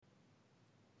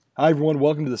Hi, everyone.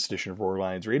 Welcome to this edition of Roar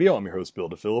Lions Radio. I'm your host, Bill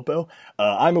DeFilippo.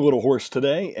 I'm a little hoarse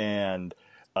today, and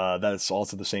that's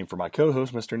also the same for my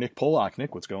co-host, Mr. Nick Pollock.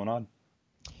 Nick, what's going on?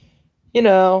 You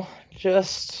know,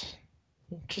 just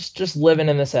living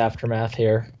in this aftermath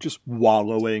here. Just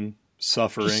wallowing,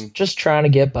 suffering. Just trying to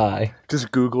get by. Just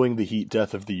Googling the heat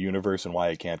death of the universe and why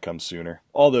it can't come sooner.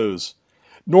 All those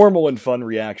normal and fun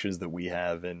reactions that we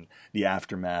have in the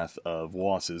aftermath of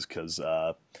losses, because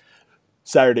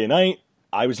Saturday night,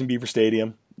 I was in Beaver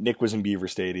Stadium, Nick was in Beaver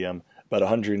Stadium, about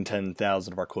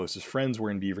 110,000 of our closest friends were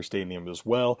in Beaver Stadium as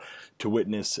well to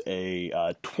witness a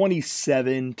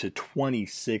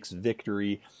 27-26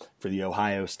 victory for the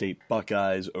Ohio State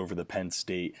Buckeyes over the Penn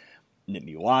State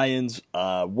Nittany Lions.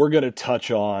 We're going to touch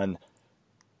on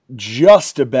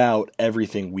just about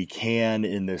everything we can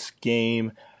in this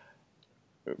game.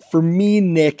 For me,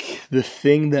 Nick, the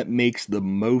thing that makes the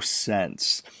most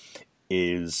sense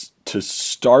is to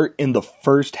start in the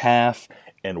first half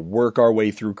and work our way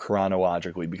through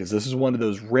chronologically, because this is one of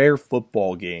those rare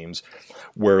football games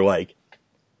where like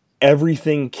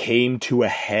everything came to a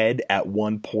head at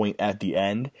one point at the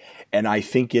end, and I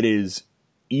think it is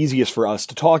easiest for us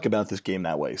to talk about this game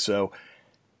that way. So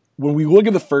when we look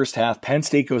at the first half, Penn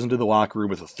State goes into the locker room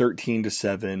with a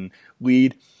 13-7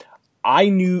 lead. I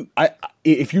knew,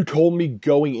 if you told me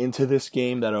going into this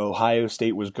game that Ohio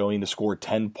State was going to score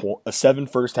 7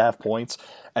 first half points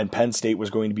and Penn State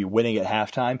was going to be winning at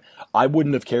halftime, I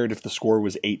wouldn't have cared if the score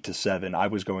was 8-7. I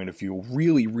was going to feel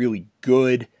really, really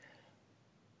good.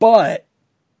 But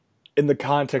in the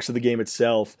context of the game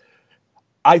itself,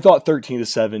 I thought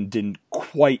 13-7 didn't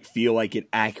quite feel like it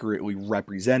accurately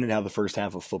represented how the first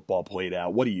half of football played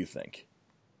out. What do you think?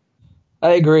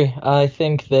 I agree. I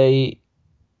think if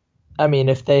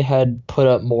they had put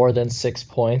up more than 6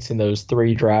 points in those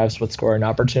 3 drives with scoring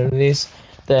opportunities,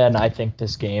 then I think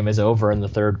this game is over in the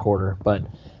third quarter. But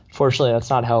fortunately, that's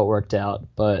not how it worked out.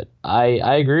 But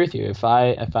I agree with you. If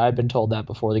I had been told that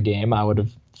before the game, I would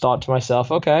have thought to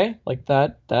myself, okay, like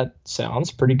that sounds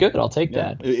pretty good. I'll take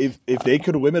that. If they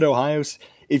could limit Ohio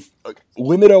State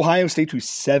to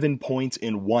 7 points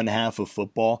in one half of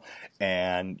football,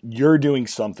 and you're doing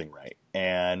something right.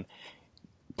 And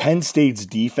Penn State's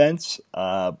defense,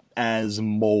 as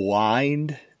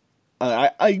maligned, I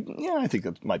think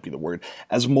that might be the word,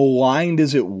 as maligned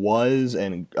as it was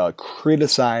and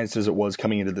criticized as it was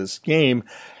coming into this game,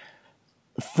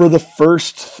 for the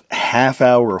first half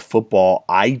hour of football,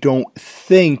 I don't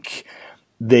think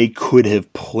they could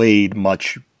have played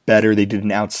much better. They did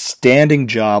an outstanding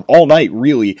job all night,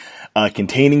 really,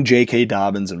 containing J.K.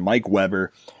 Dobbins and Mike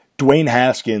Weber. Dwayne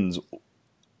Haskins,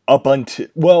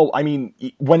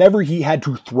 whenever he had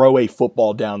to throw a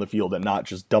football down the field and not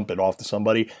just dump it off to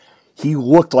somebody, he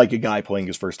looked like a guy playing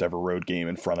his first ever road game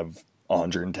in front of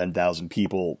 110,000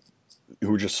 people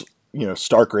who were just,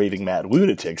 stark raving mad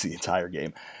lunatics the entire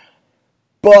game.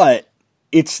 But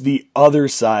it's the other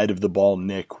side of the ball,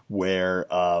 Nick, where,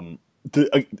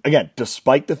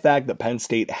 despite the fact that Penn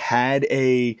State had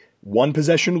a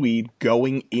one-possession lead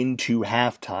going into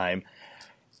halftime,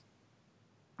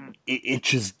 it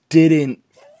just didn't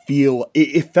feel...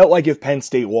 It felt like if Penn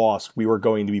State lost, we were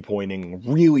going to be pointing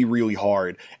really, really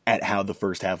hard at how the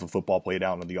first half of football played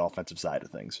out on the offensive side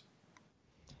of things.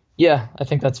 Yeah, I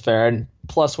think that's fair. And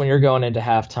plus, when you're going into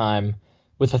halftime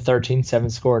with a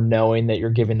 13-7 score, knowing that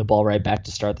you're giving the ball right back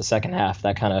to start the second half,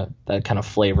 that kind of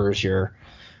flavors your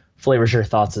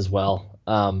thoughts as well.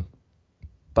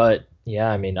 But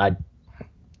yeah,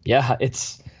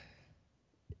 it's...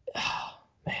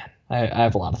 man, I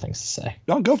have a lot of things to say.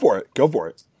 No, go for it.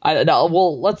 Let's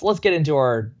get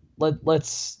into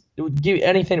let's give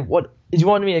anything. What do you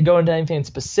want me to go into anything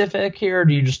specific here? Or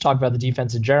do you just talk about the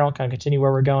defense in general? Kind of continue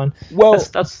where we're going. Well,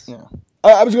 that's yeah.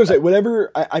 I was going to say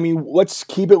whatever. Let's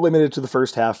keep it limited to the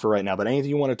first half for right now. But anything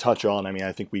you want to touch on,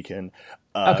 I think we can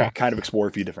kind of explore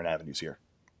a few different avenues here.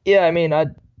 Yeah,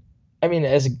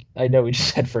 as I know we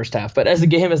just said first half, but as a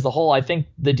game as the whole, I think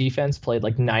the defense played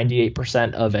like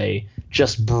 98% of a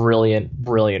just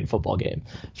brilliant football game.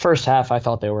 First half, I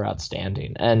thought they were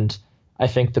outstanding, and I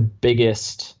think the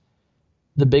biggest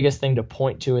thing to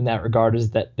point to in that regard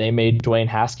is that they made Dwayne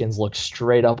Haskins look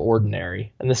straight up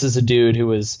ordinary. And this is a dude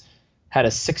who had a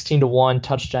 16-1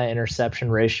 touchdown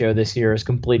interception ratio this year, is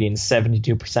completing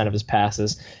 72% of his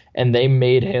passes, and they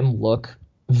made him look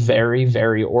very,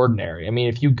 very ordinary.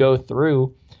 If you go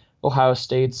through Ohio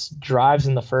State's drives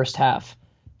in the first half,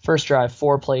 first drive,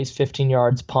 4 plays, 15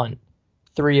 yards, punt.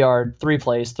 3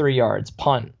 plays, 3 yards,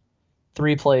 punt.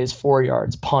 3 plays, 4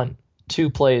 yards, punt. 2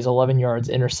 plays, 11 yards,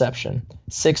 interception.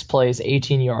 6 plays,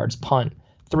 18 yards, punt.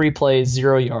 3 plays,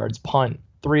 0 yards, punt.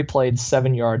 3 plays,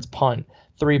 7 yards, punt.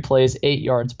 3 plays, 8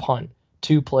 yards, punt.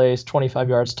 2 plays, 25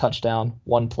 yards, touchdown.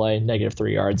 1 play,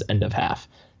 -3 yards, end of half.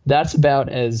 That's about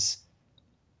as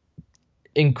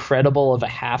incredible of a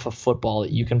half of football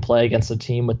that you can play against a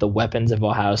team with the weapons of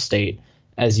Ohio State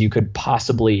as you could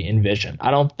possibly envision.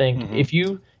 I don't think if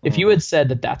you had said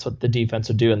that that's what the defense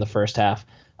would do in the first half,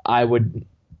 I would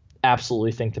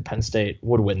absolutely think that Penn State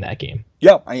would win that game.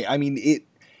 Yeah, I mean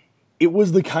it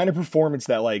was the kind of performance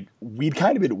that like we'd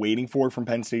kind of been waiting for from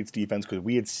Penn State's defense because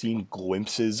we had seen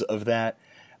glimpses of that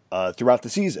throughout the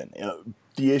season.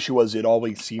 The issue was it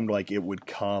always seemed like it would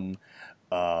come.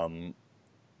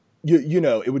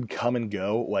 It would come and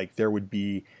go. Like there would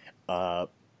be,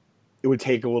 it would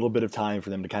take a little bit of time for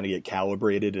them to kind of get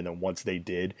calibrated, and then once they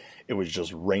did, it was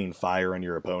just rain fire on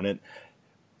your opponent.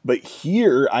 But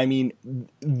here, I mean,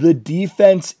 the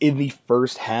defense in the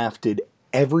first half did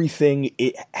everything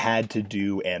it had to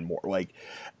do and more. Like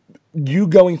you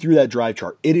going through that drive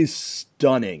chart, it is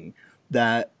stunning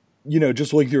that.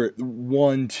 Just looking through it,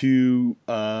 1, 2,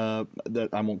 I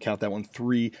won't count that one,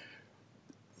 3,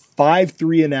 5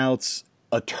 3-and-outs,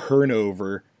 a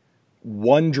turnover,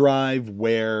 one drive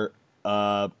where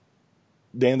they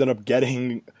ended up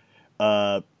getting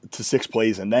to 6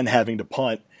 plays and then having to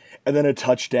punt, and then a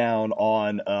touchdown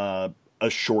on a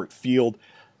short field.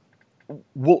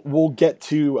 We'll get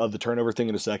to the turnover thing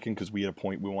in a second because we had a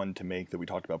point we wanted to make that we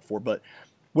talked about before. But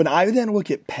when I then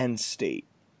look at Penn State,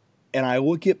 and I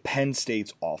look at Penn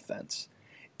State's offense,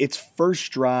 its first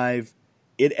drive,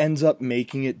 it ends up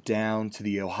making it down to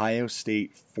the Ohio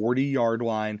State 40-yard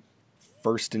line,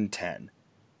 1st and 10.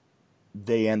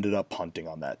 They ended up punting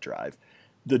on that drive.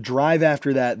 The drive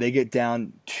after that, they get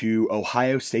down to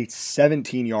Ohio State's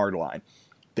 17-yard line.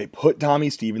 They put Tommy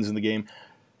Stevens in the game.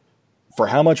 For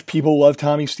how much people love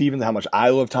Tommy Stevens, how much I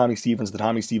love Tommy Stevens, the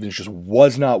Tommy Stevens just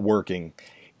was not working.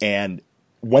 And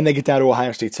when they get down to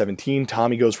Ohio State 17,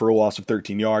 Tommy goes for a loss of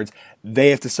 13 yards.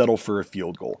 They have to settle for a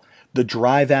field goal. The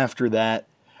drive after that,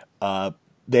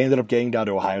 they ended up getting down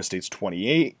to Ohio State's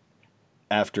 28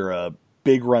 after a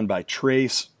big run by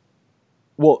Trace.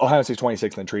 Well, Ohio State's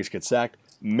 26, and then Trace gets sacked,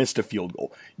 missed a field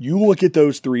goal. You look at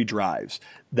those 3 drives.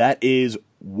 That is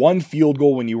 1 field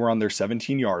goal when you were on their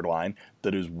 17-yard line.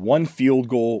 That is 1 field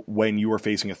goal when you were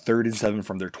facing a 3rd and 7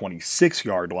 from their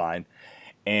 26-yard line.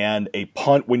 And a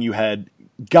punt when you had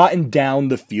gotten down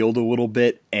the field a little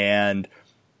bit and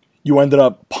you ended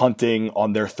up punting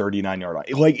on their 39-yard line.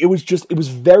 Like, it was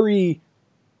very,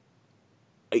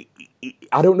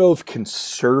 I don't know if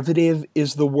conservative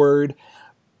is the word,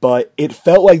 but it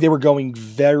felt like they were going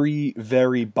very,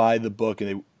 very by the book, and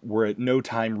they were at no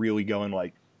time really going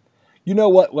like, you know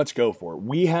what, let's go for it.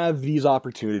 We have these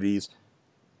opportunities.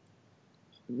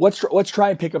 Let's try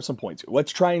and pick up some points.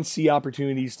 Let's try and see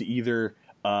opportunities to either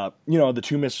the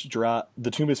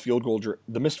missed field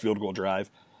goal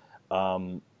drive.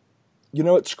 You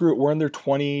know what? Screw it. We're on their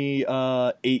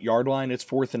 28-yard line. It's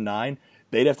 4th and 9.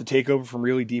 They'd have to take over from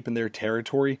really deep in their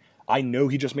territory. I know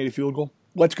he just made a field goal.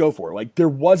 Let's go for it. Like, there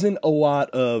wasn't a lot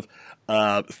of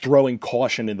throwing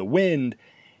caution in the wind,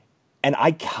 and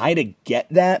I kind of get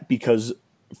that because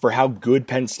for how good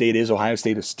Penn State is, Ohio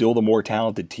State is still the more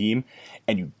talented team,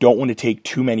 and you don't want to take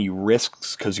too many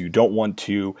risks because you don't want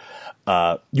to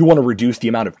you want to reduce the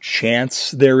amount of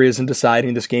chance there is in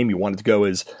deciding this game. You want it to go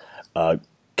as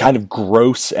kind of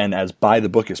gross and as by the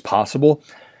book as possible.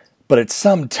 But at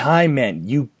some time, man,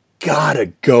 you gotta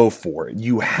go for it.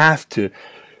 You have to,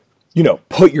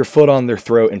 put your foot on their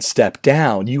throat and step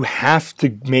down. You have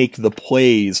to make the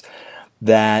plays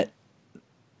that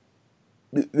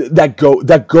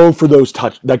go for those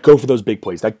big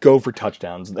plays, that go for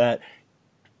touchdowns, that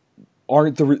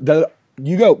aren't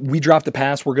we drop the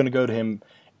pass, we're going to go to him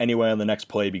anyway on the next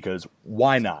play because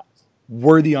why not?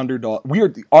 We're the underdog. We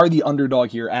are the underdog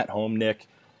here at home, Nick.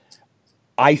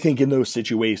 I think in those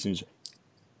situations,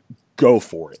 go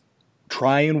for it.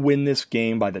 Try and win this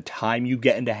game by the time you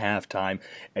get into halftime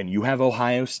and you have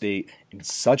Ohio State in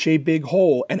such a big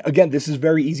hole. And again, this is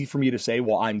very easy for me to say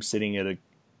while I'm sitting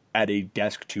at a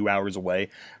desk 2 hours away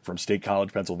from State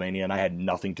College, Pennsylvania, and I had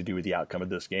nothing to do with the outcome of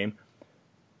this game.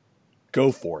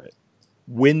 Go for it.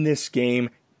 Win this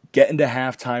game. Get into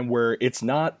halftime where it's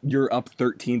not you're up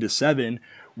 13-7,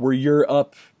 where you're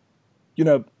up,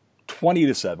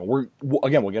 20-7.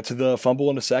 We'll get to the fumble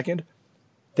in a second.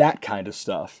 That kind of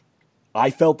stuff. I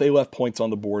felt they left points on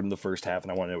the board in the first half,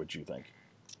 and I want to know what you think.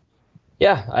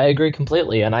 Yeah, I agree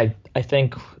completely, and I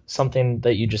think something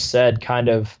that you just said kind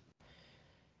of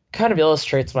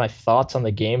illustrates my thoughts on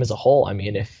the game as a whole. I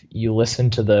mean, if you listen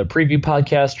to the preview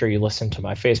podcast or you listen to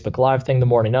my Facebook Live thing the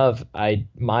morning of,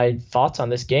 my thoughts on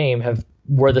this game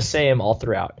were the same all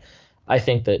throughout. I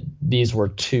think that these were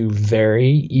two very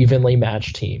evenly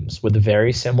matched teams with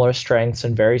very similar strengths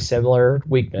and very similar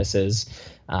weaknesses.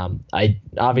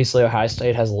 Obviously Ohio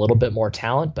State has a little bit more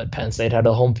talent, but Penn State had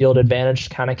a home field advantage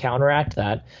to kind of counteract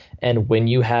that. And when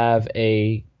you have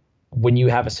a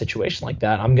situation like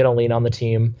that, I'm going to lean on the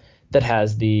team that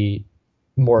has the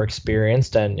more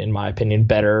experienced and, in my opinion,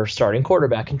 better starting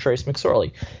quarterback in Trace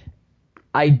McSorley.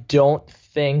 I don't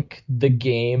think the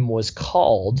game was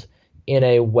called in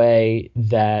a way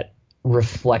that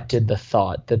reflected the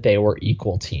thought that they were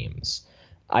equal teams.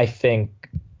 I think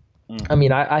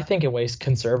in ways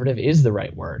conservative is the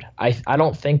right word. I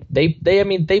don't think they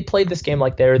played this game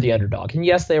like they were the underdog. And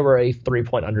yes, they were a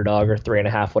 3-point underdog or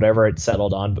 3.5, whatever it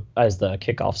settled on as the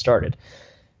kickoff started.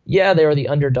 Yeah, they were the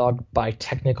underdog by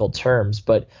technical terms,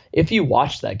 but if you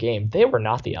watch that game, they were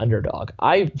not the underdog.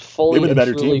 I fully and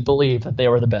truly believe that they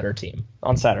were the better team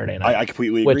on Saturday night. I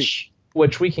completely agree.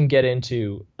 Which we can get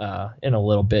into in a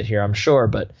little bit here, I'm sure,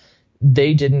 but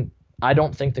they didn't. I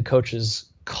don't think the coaches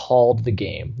called the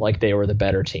game like they were the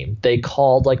better team. They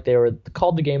called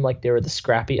the game like they were the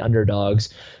scrappy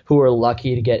underdogs who were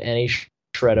lucky to get any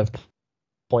shred of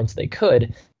points they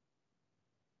could.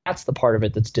 That's the part of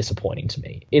it that's disappointing to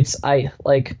me.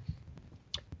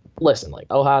 Listen,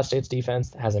 Ohio State's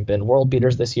defense hasn't been world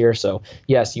beaters this year, so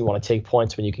yes, you want to take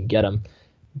points when you can get them,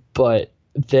 but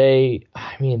they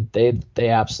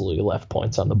absolutely left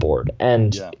points on the board,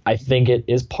 and yeah. I think it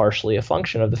is partially a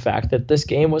function of the fact that this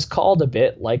game was called a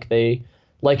bit like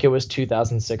it was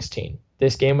 2016.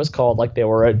 This game was called like they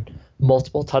were a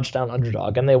multiple touchdown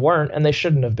underdog, and they weren't, and they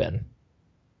shouldn't have been.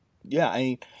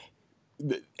 Yeah,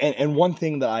 and one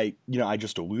thing that I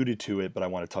just alluded to it, but I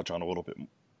want to touch on a little bit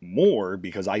more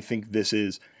because I think this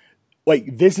is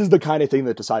the kind of thing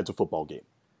that decides a football game.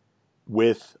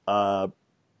 With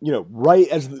right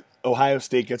as Ohio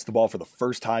State gets the ball for the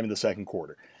first time in the second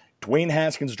quarter, Dwayne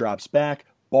Haskins drops back,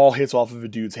 ball hits off of a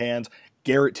dude's hands,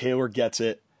 Garrett Taylor gets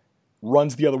it,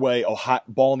 runs the other way,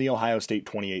 ball in the Ohio State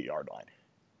 28-yard line.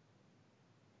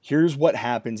 Here's what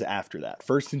happens after that.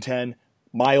 1st and 10,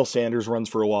 Miles Sanders runs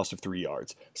for a loss of 3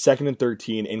 yards. 2nd and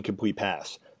 13, incomplete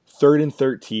pass. 3rd and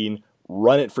 13,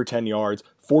 run it for 10 yards.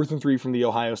 4th and 3 from the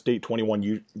Ohio State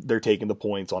 21, they're taking the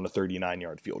points on a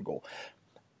 39-yard field goal.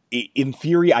 In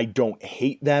theory, I don't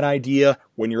hate that idea.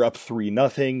 When you're up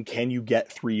 3-0, can you get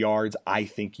 3 yards? I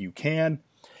think you can.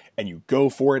 And you go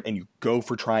for it, and you go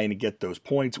for trying to get those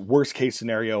points. Worst case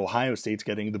scenario, Ohio State's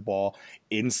getting the ball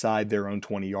inside their own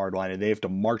 20-yard line, and they have to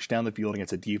march down the field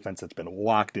against a defense that's been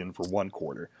locked in for one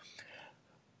quarter.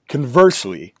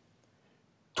 Conversely,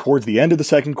 towards the end of the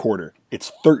second quarter,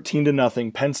 it's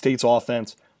 13-0, Penn State's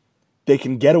offense. They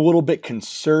can get a little bit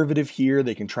conservative here.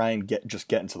 They can try and get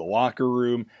into the locker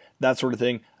room, that sort of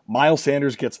thing. Miles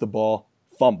Sanders gets the ball,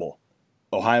 fumble.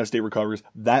 Ohio State recovers.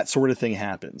 That sort of thing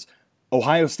happens.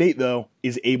 Ohio State, though,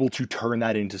 is able to turn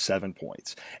that into 7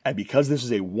 points. And because this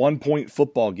is a 1-point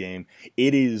football game,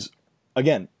 it is,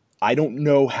 again, I don't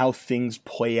know how things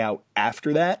play out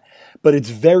after that, but it's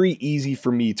very easy for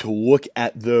me to look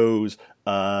at those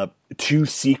two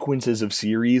sequences of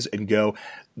series and go,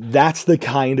 that's the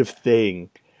kind of thing.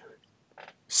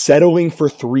 Settling for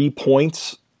 3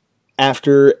 points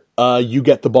after you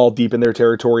get the ball deep in their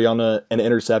territory on an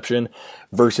interception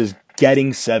versus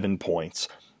getting 7 points.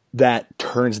 That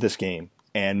turns this game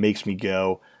and makes me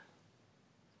go,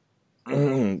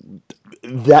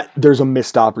 that there's a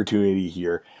missed opportunity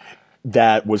here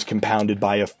that was compounded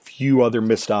by a few other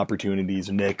missed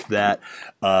opportunities, Nick, that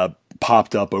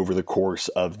popped up over the course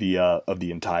of the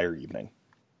entire evening.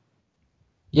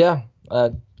 Yeah,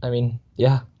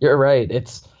 you're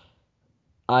right.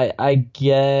 I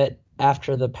get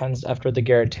after the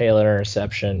Garrett Taylor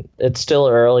interception, it's still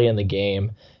early in the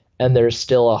game. And there's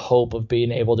still a hope of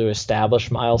being able to establish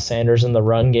Miles Sanders in the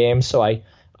run game. So I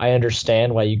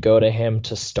understand why you go to him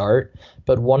to start.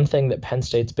 But one thing that Penn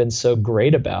State's been so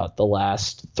great about the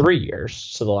last 3 years,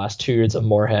 so the last 2 years of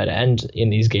Moorhead and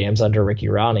in these games under Ricky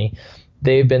Rahne,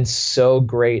 they've been so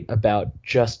great about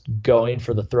just going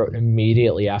for the throat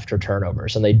immediately after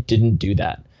turnovers. And they didn't do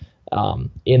that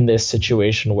in this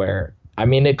situation where,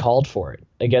 it called for it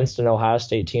against an Ohio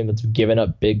State team that's given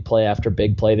up big play after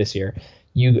big play this year.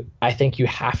 I think you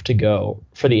have to go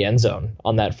for the end zone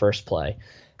on that first play.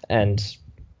 And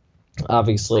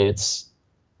obviously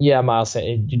Miles,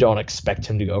 you don't expect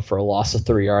him to go for a loss of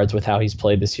 3 yards with how he's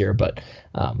played this year, but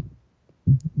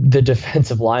the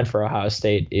defensive line for Ohio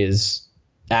State is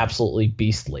absolutely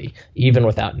beastly, even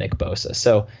without Nick Bosa.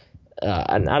 So,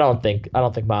 and I don't think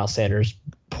Miles Sanders'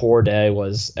 poor day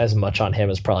was as much on him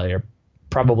as probably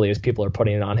probably as people are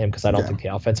putting it on him because I don't think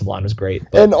the offensive line was great.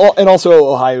 But. And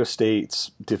also Ohio State's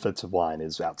defensive line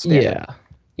is outstanding.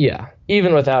 Yeah.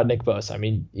 Even without Nick Bosa, I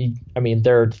mean,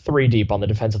 they're 3 deep on the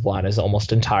defensive line is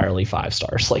almost entirely 5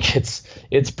 stars. Like it's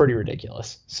pretty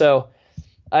ridiculous. So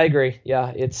I agree.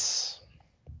 Yeah,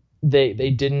 they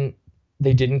didn't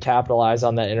capitalize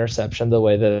on that interception the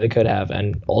way that they could have,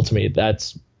 and ultimately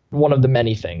that's one of the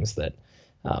many things that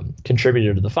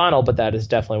contributed to the final. But that is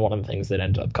definitely one of the things that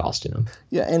ended up costing them.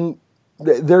 Yeah, and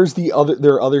there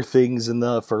are other things in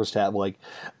the first half. Like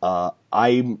I'll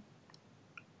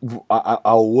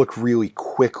look really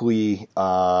quickly.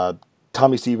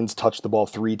 Tommy Stevens touched the ball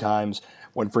 3 times,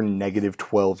 went for negative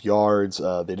 12 yards.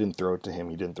 They didn't throw it to him.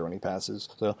 He didn't throw any passes.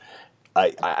 So,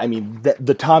 I mean,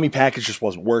 the Tommy package just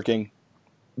wasn't working.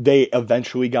 They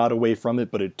eventually got away from it,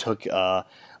 but it took a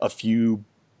few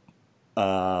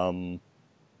not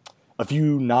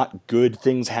good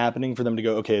things happening for them to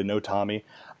go, okay, no Tommy.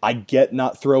 I get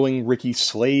not throwing Ricky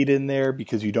Slade in there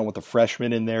because you don't want the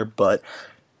freshman in there, but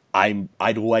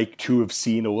I'd like to have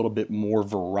seen a little bit more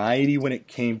variety when it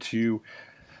came to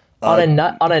on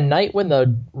a night when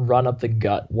the run up the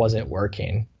gut wasn't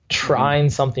working. Trying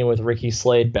something with Ricky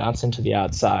Slade bouncing to the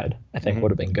outside, I think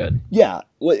would have been good. Yeah,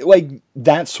 like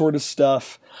that sort of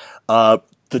stuff.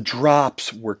 The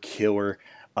drops were killer.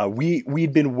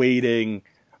 We'd been waiting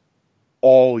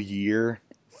all year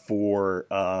for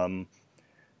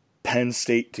Penn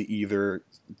State to either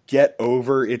get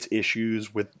over its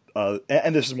issues with,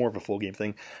 and this is more of a full game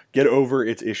thing, get over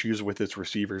its issues with its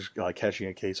receivers catching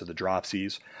a case of the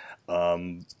dropsies.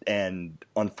 And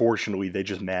unfortunately, they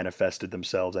just manifested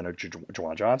themselves. I know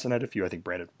Juwan Johnson had a few. I think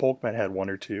Brandon Polkman had 1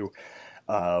 or 2.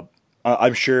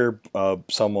 I'm sure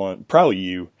someone, probably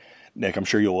you, Nick, I'm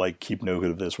sure you'll keep note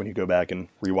of this when you go back and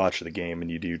rewatch the game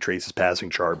and you do Trace's passing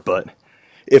chart. But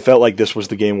it felt like this was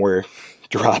the game where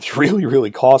drops really,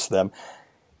 really cost them.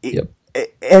 Yep.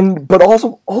 But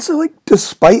also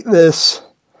despite this,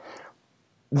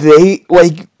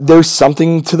 there's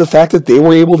something to the fact that they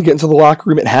were able to get into the locker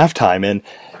room at halftime, and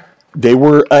they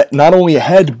were not only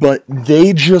ahead, but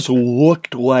they just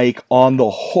looked like, on the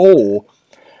whole,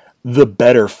 the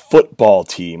better football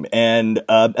team. And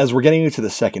as we're getting into the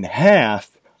second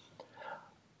half,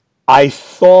 I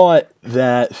thought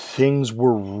that things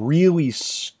were really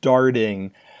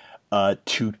starting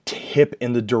to tip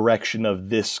in the direction of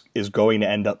this is going to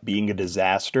end up being a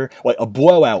disaster, like a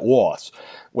blowout loss,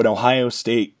 when Ohio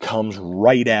State comes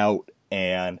right out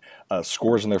and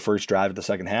scores in their first drive of the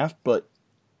second half. But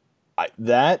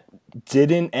that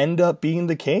didn't end up being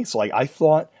the case. I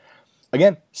thought,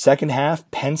 again, second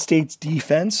half, Penn State's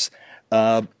defense,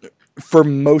 for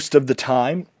most of the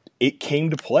time, it came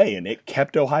to play, and it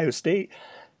kept Ohio State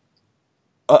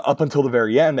up until the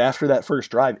very end. After that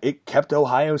first drive, it kept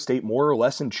Ohio State more or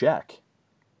less in check.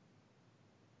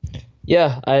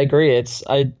 Yeah, I agree.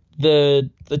 The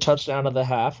touchdown of the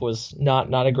half was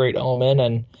not a great omen,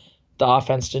 and the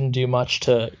offense didn't do much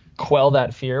to quell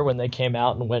that fear when they came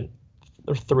out and went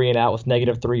 3 and out with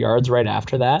negative 3 yards right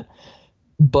after that.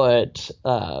 But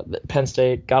Penn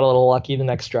State got a little lucky the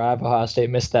next drive. Ohio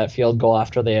State missed that field goal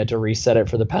after they had to reset it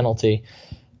for the penalty.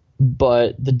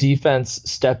 But the defense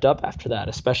stepped up after that,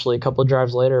 especially a couple of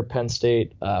drives later. Penn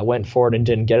State went for it and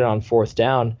didn't get it on 4th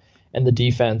down, and the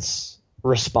defense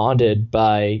responded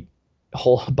by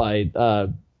holding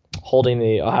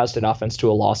the Ohio State offense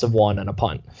to a loss of 1 and a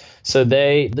punt. So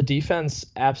the defense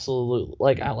absolutely,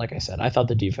 like I said, I thought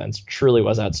the defense truly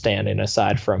was outstanding,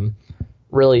 aside from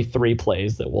really 3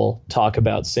 plays that we'll talk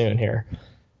about soon here.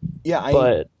 Yeah, Go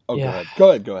ahead. No,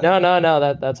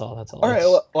 that's all. All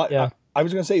right. Well, yeah. I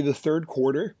was going to say the third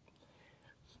quarter,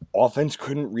 offense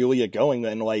couldn't really get going.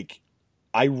 And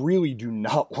I really do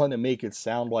not want to make it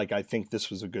sound like I think this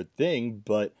was a good thing,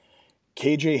 but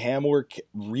KJ Hamler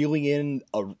reeling in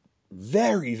a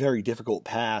very, very difficult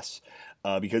pass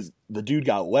because the dude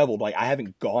got leveled. I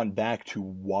haven't gone back to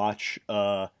watch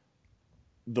the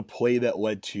play that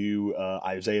led to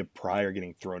Isaiah Pryor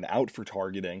getting thrown out for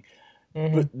targeting.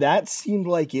 Mm-hmm. But that seemed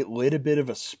like it lit a bit of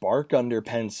a spark under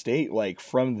Penn State.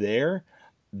 From there,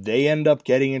 they end up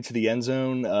getting into the end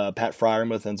zone. Pat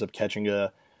Freiermuth ends up catching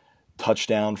a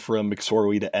touchdown from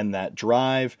McSorley to end that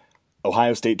drive.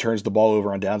 Ohio State turns the ball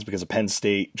over on downs because of Penn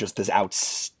State. Just this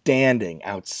outstanding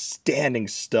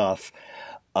stuff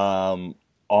on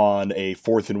a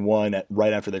 4th and 1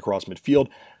 right after they cross midfield.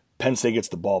 Penn State gets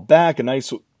the ball back. A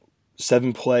nice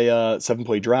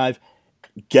 7-play drive.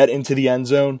 Get into the end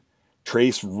zone.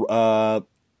 Trace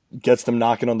gets them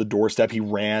knocking on the doorstep. He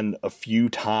ran a few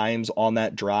times on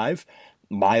that drive.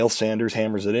 Miles Sanders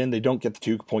hammers it in. They don't get the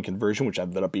 2-point conversion, which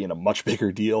ended up being a much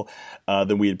bigger deal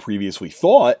than we had previously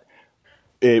thought.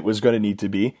 it was going to need to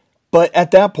be. But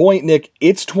at that point, Nick,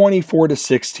 it's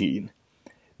 24-16.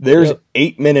 There's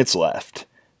 8 minutes left.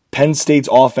 Penn State's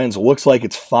offense looks like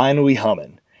it's finally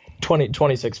humming.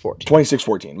 26-14.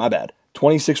 26-14, my bad.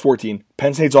 26-14.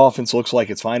 Penn State's offense looks like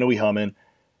it's finally humming.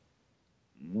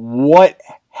 What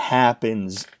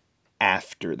happens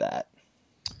after that?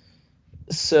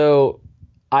 So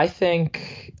I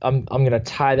think I'm going to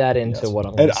tie that into what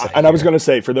I'm going to say. And I was going to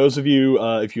say, for those of you,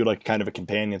 if you like kind of a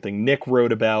companion thing, Nick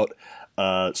wrote about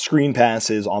screen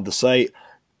passes on the site.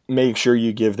 Make sure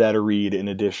you give that a read in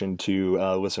addition to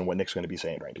listen to what Nick's going to be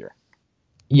saying right here.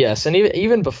 Yes, and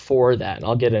even before that, and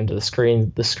I'll get into the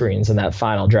screens and that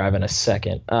final drive in a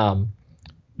second.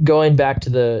 Going back to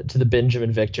the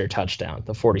Benjamin Victor touchdown,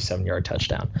 the 47-yard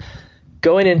touchdown.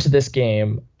 Going into this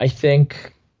game, I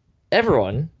think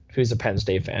everyone who's a Penn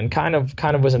State fan kind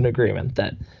of was in agreement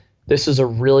that this is a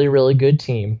really, really good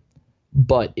team,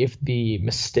 but if the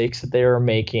mistakes that they were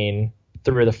making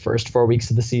through the first 4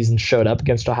 weeks of the season showed up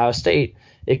against Ohio State,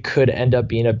 it could end up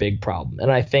being a big problem.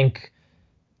 And I think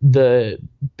the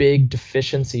big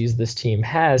deficiencies this team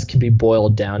has can be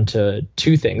boiled down to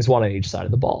two things, one on each side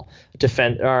of the ball.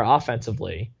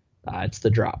 Offensively, it's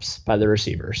the drops by the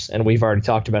receivers. And we've already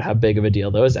talked about how big of a deal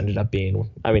those ended up being.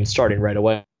 I mean, starting right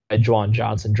away, Juwan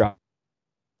Johnson dropped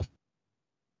the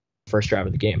first drive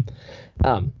of the game.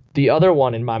 The other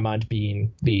one in my mind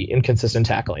being the inconsistent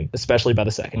tackling, especially by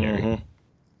the secondary. Mm-hmm.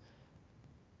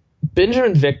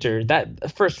 Benjamin Victor,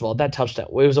 that first of all, that touchdown,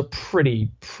 it was a pretty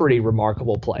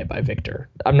remarkable play by Victor.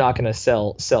 I'm not going to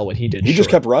sell what he did. He just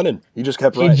kept running. He just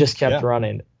kept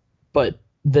running. But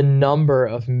the number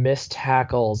of missed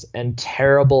tackles and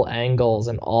terrible angles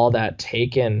and all that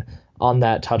taken on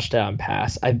that touchdown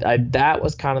pass, that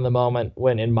was kind of the moment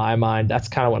when, in my mind, that's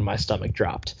kind of when my stomach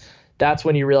dropped. That's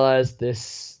when you realize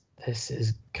this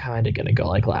is kind of going to go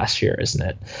like last year, isn't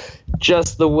it?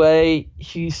 Just the way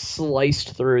he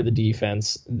sliced through the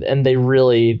defense, and they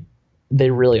really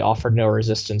offered no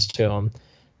resistance to him.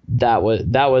 That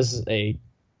was a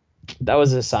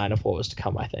sign of what was to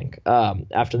come, I think.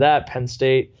 After that, Penn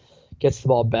State gets the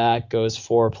ball back, goes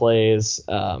 4 plays,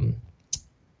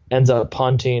 ends up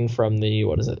punting from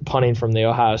the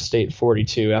Ohio State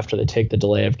 42 after they take the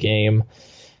delay of game.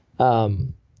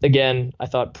 Again, I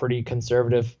thought pretty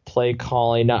conservative play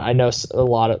calling. I know most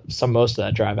of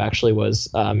that drive actually was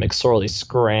McSorley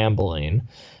scrambling,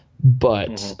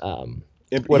 but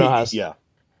when Ohio State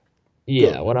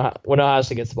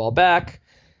gets the ball back,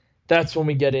 that's when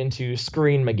we get into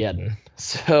Screen-mageddon.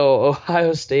 So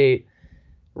Ohio State,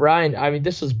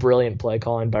 this was brilliant play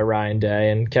calling by Ryan Day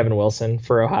and Kevin Wilson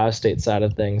for Ohio State side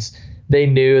of things. They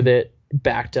knew that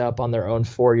backed up on their own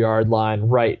 4-yard line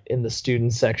right in the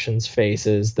student section's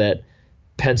faces that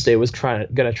Penn State was going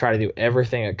to try to do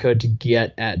everything it could to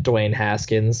get at Dwayne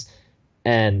Haskins,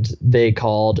 and they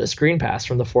called a screen pass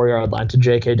from the 4-yard line to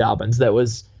J.K. Dobbins that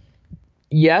was,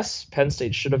 yes, Penn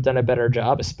State should have done a better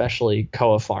job, especially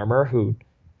Koa Farmer, who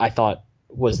I thought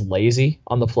was lazy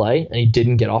on the play, and he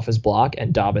didn't get off his block,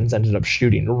 and Dobbins ended up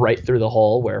shooting right through the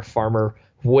hole where Farmer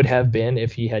would have been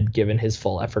if he had given his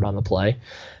full effort on the play.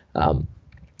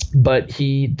 But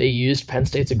they used Penn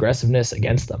State's aggressiveness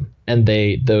against them, and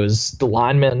the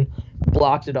linemen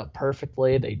blocked it up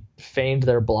perfectly. They feigned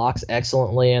their blocks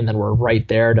excellently, and then were right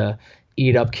there to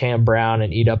eat up Cam Brown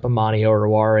and eat up Amani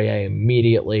Oruwariye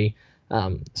immediately.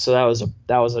 So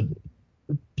that was a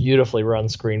beautifully run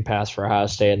screen pass for Ohio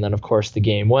State, and then of course the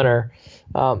game winner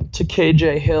to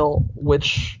KJ Hill,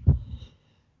 which.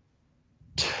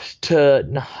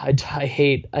 I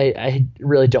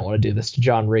really don't want to do this to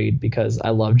John Reed because I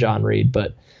love John Reed,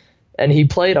 and he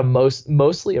played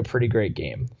mostly a pretty great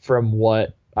game from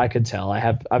what I could tell.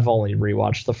 I've only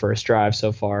rewatched the first drive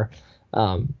so far,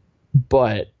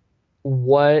 but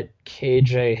what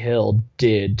KJ Hill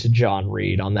did to John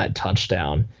Reed on that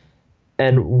touchdown,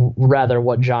 and rather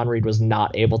what John Reed was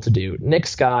not able to do. Nick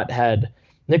Scott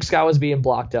was being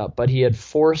blocked up, but he had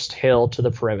forced Hill to the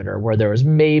perimeter where there was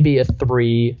maybe a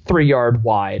 3-yard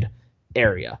wide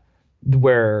area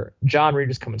where John Reed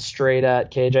was coming straight at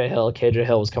KJ Hill. KJ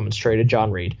Hill was coming straight at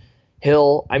John Reed.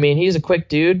 Hill, he's a quick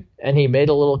dude, and he made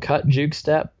a little cut juke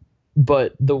step,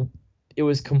 but it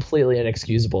was completely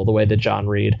inexcusable the way that John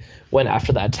Reed went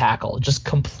after that tackle. Just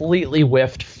completely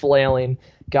whiffed, flailing,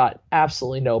 got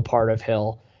absolutely no part of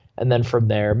Hill. And then from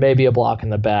there, maybe a block in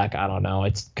the back. I don't know.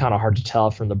 It's kind of hard to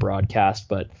tell from the broadcast,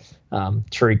 but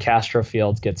Tariq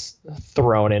Castro-Fields gets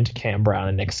thrown into Cam Brown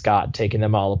and Nick Scott, taking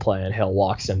them all to play, and Hill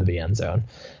walks into the end zone.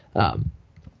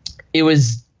 It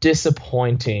was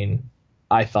disappointing,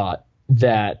 I thought,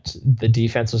 that the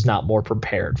defense was not more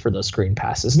prepared for those screen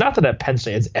passes. Not that Penn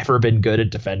State has ever been good at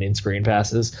defending screen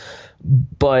passes,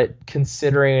 but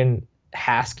considering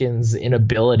Haskins'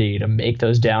 inability to make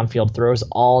those downfield throws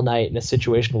all night in a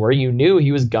situation where you knew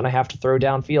he was going to have to throw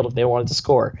downfield if they wanted to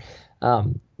score,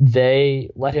 they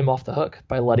let him off the hook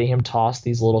by letting him toss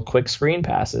these little quick screen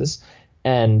passes,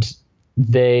 and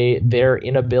their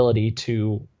inability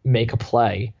to make a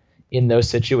play in those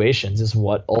situations is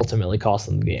what ultimately cost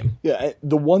them the game. Yeah,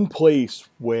 the one place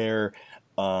where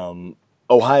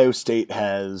Ohio State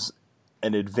has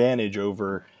an advantage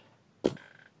over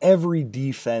every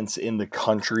defense in the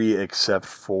country except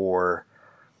for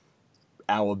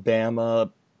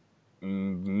Alabama,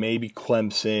 maybe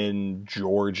Clemson,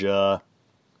 Georgia,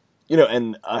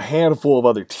 and a handful of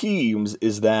other teams,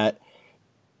 is that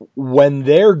when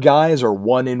their guys are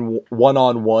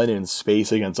one-on-one in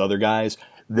space against other guys,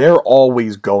 they're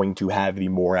always going to have the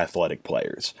more athletic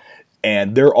players.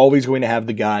 And they're always going to have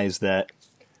the guys that,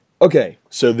 okay,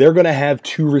 so they're going to have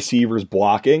two receivers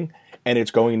blocking, and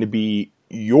it's going to be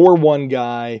your one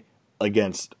guy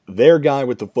against their guy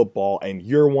with the football, and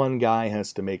your one guy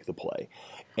has to make the play.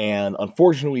 And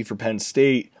unfortunately for Penn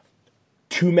State,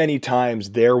 too many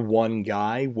times their one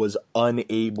guy was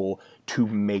unable to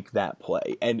make that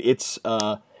play. And it's,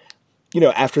 after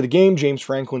the game, James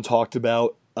Franklin talked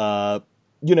about,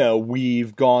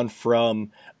 we've gone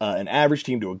from an average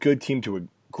team to a good team to a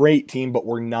great team, but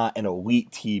we're not an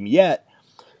elite team yet.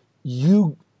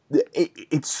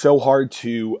 It's so hard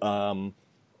to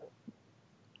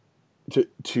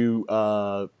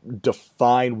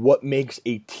define what makes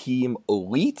a team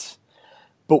elite.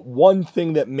 But one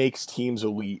thing that makes teams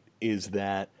elite is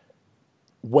that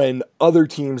when other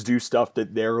teams do stuff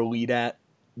that they're elite at,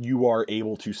 you are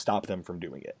able to stop them from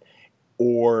doing it.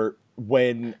 Or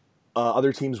when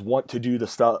other teams want to do the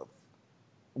stuff,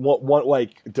 want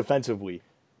like defensively,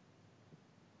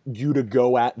 you to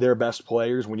go at their best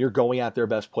players. When you're going at their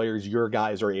best players, your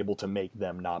guys are able to make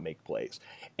them not make plays.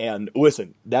 And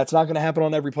listen, that's not going to happen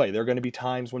on every play. There are going to be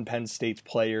times when Penn State's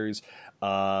players,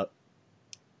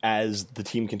 as the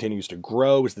team continues to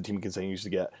grow, as the team continues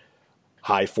to get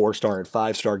high 4-star and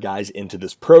 5-star guys into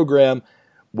this program,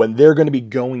 when they're going to be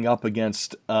going up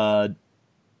against, former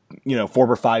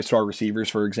 5-star receivers,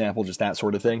 for example, just that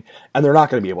sort of thing, and they're not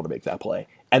going to be able to make that play.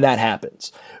 And that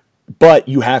happens. But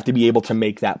you have to be able to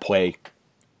make that play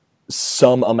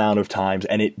some amount of times,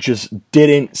 and it just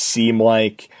didn't seem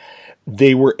like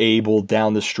they were able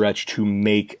down the stretch to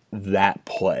make that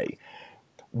play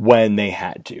when they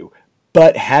had to.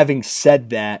 But having said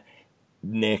that,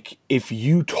 Nick, if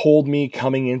you told me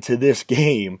coming into this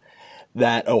game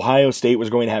that Ohio State was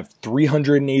going to have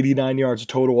 389 yards of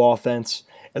total offense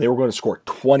and they were going to score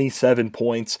 27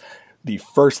 points, the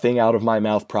first thing out of my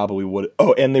mouth probably would...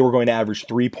 Oh, and they were going to average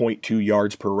 3.2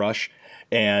 yards per rush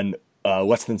and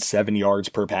less than 7 yards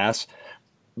per pass.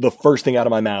 The first thing out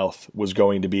of my mouth was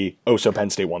going to be, so Penn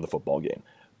State won the football game.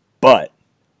 But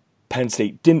Penn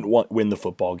State didn't win the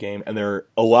football game, and there are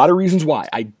a lot of reasons why.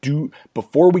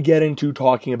 Before we get into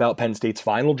talking about Penn State's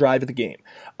final drive of the game,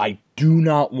 I do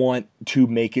not want to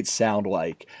make it sound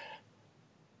like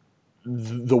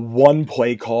the one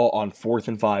play call on 4th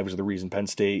and 5 was the reason Penn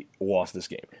State lost this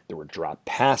game. There were drop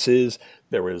passes.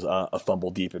 There was a fumble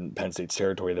deep in Penn State's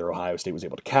territory that Ohio State was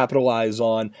able to capitalize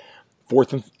on.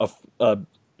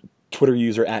 Twitter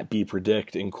user at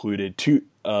 @bpredict included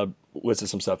listed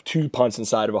some stuff. 2 punts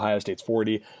inside of Ohio State's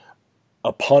 40,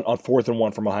 a punt on 4th and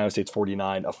 1 from Ohio State's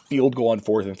 49, a field goal on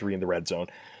 4th and 3 in the red zone.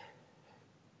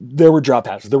 There were drop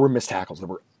passes. There were missed tackles. There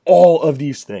were all of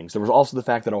these things. There was also the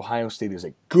fact that Ohio State is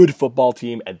a good football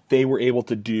team, and they were able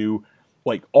to do,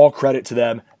 all credit to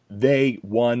them, they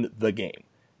won the game.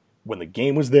 When the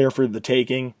game was there for the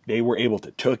taking, they were able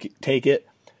to take it.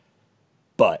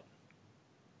 But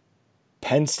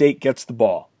Penn State gets the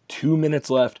ball. 2 minutes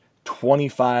left,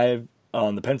 25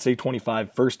 on the Penn State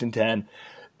 25, 1st and 10.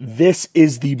 This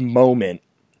is the moment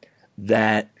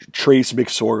that Trace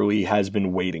McSorley has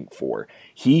been waiting for.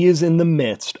 He is in the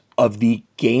midst of the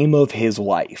game of his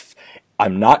life.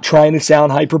 I'm not trying to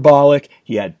sound hyperbolic.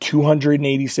 He had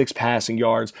 286 passing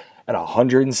yards and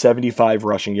 175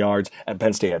 rushing yards, and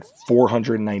Penn State had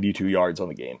 492 yards on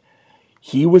the game.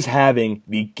 He was having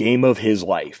the game of his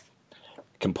life.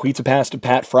 Completes a pass to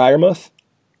Pat Freiermuth,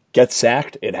 gets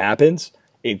sacked, it happens.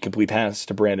 Incomplete pass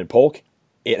to Brandon Polk,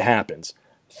 it happens.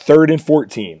 3rd and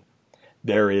 14.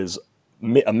 There is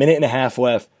a minute and a half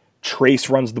left. Trace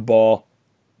runs the ball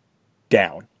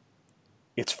down.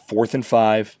 It's 4th and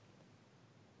 5.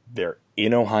 They're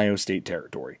in Ohio State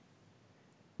territory.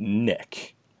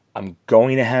 Nick, I'm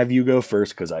going to have you go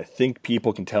first because I think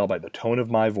people can tell by the tone of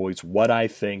my voice what I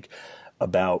think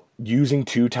about using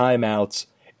 2 timeouts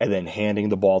and then handing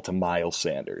the ball to Miles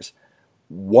Sanders.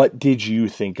 What did you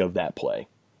think of that play?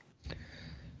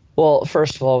 Well,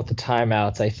 first of all, with the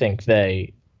timeouts, I think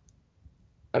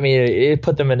it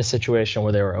put them in a situation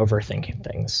where they were overthinking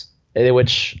things,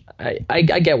 which I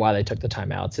get why they took the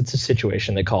timeouts. It's a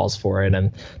situation that calls for it,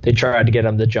 and they tried to get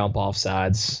them to jump off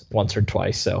sides once or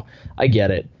twice, so I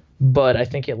get it. But I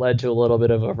think it led to a little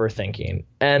bit of overthinking.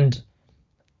 And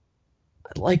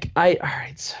I've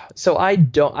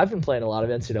been playing a lot of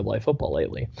NCAA football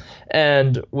lately.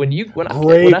 And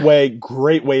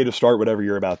great way to start whatever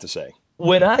you're about to say.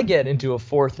 When I get into a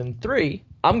 4th and 3,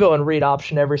 I'm going read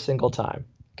option every single time.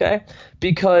 Okay?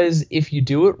 Because if you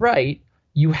do it right,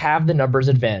 you have the numbers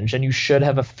advantage and you should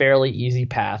have a fairly easy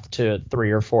path to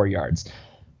 3 or 4 yards.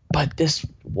 But this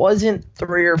wasn't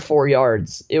 3 or 4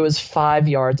 yards. It was 5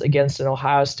 yards against an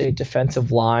Ohio State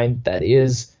defensive line that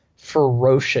is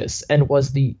ferocious and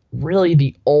was really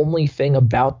the only thing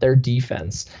about their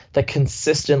defense that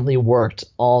consistently worked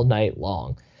all night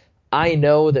long. I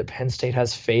know that Penn State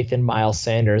has faith in Miles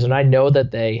Sanders, and I know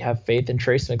that they have faith in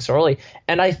Trace McSorley,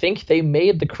 and I think they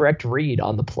made the correct read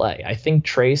on the play. I think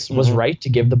Trace was right to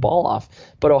give the ball off,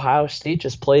 but Ohio State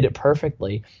just played it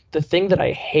perfectly. The thing that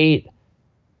I hated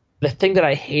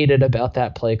about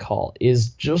that play call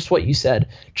is just what you said.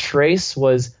 Trace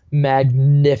was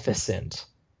magnificent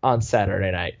on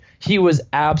Saturday night. He was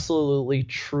absolutely,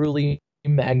 truly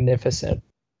magnificent.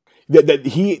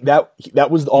 That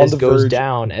was on the verge. Goes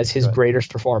down as his greatest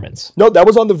performance. No, that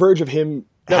was on the verge of him.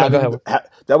 That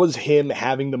was him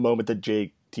having the moment that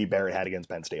J.T. Barrett had against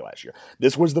Penn State last year.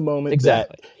 This was the moment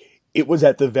exactly. That it was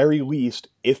at the very least,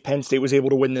 if Penn State was able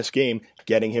to win this game,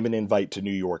 getting him an invite to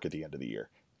New York at the end of the year.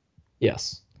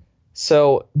 Yes.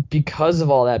 So because of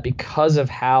all that, because of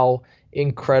how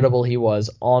incredible he was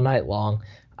all night long,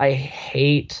 I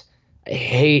hate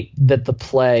that the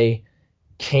play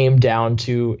came down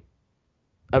to.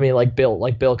 Like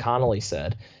Bill Connolly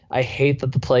said, I hate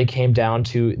that the play came down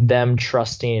to them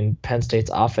trusting Penn State's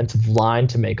offensive line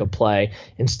to make a play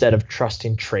instead of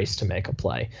trusting Trace to make a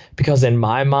play. Because in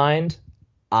my mind,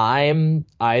 I'm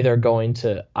either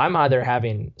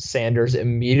having Sanders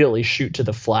immediately shoot to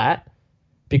the flat,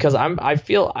 because I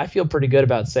feel pretty good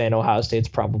about saying Ohio State's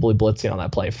probably blitzing on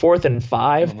that play. 4th and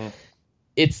 5. Mm-hmm.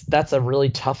 That's a really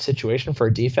tough situation for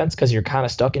a defense because you're kind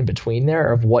of stuck in between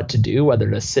there of what to do, whether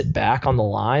to sit back on the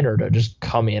line or to just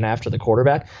come in after the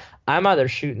quarterback. I'm either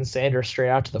shooting Sanders straight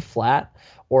out to the flat,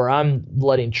 or I'm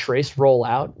letting Trace roll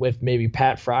out with maybe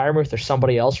Pat Freiermuth or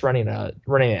somebody else running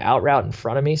an out route in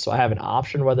front of me, so I have an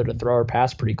option whether to throw or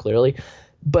pass pretty clearly.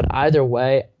 But either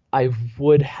way, I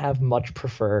would have much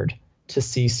preferred to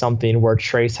see something where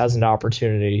Trace has an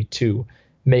opportunity to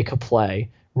make a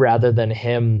play rather than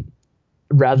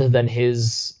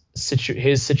his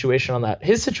situation on that.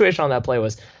 His situation on that play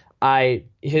was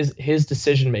his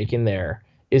decision making there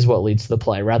is what leads to the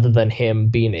play rather than him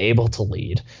being able to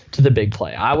lead to the big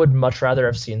play. I would much rather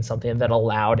have seen something that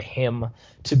allowed him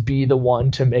to be the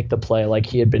one to make the play like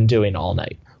he had been doing all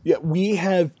night. Yeah, we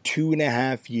have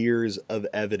 2.5 years of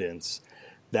evidence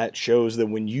that shows that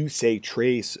when you say,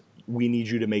 Trace, we need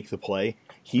you to make the play,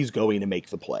 he's going to make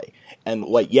the play. And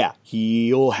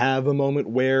he'll have a moment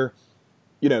where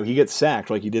he gets sacked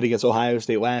like he did against Ohio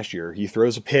State last year. He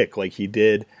throws a pick like he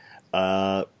did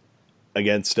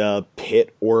against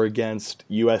Pitt or against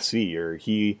USC, or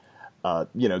he,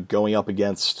 going up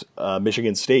against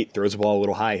Michigan State, throws the ball a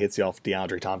little high, hits it off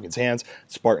DeAndre Tompkins' hands.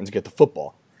 Spartans get the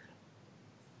football.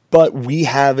 But we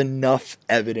have enough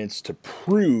evidence to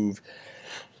prove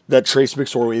that Trace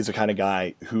McSorley is the kind of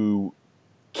guy who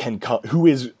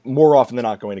is more often than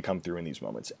not going to come through in these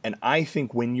moments. And I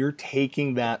think when you're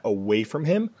taking that away from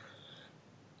him,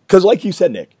 because like you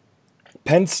said, Nick,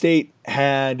 Penn State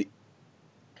had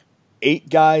 8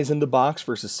 guys in the box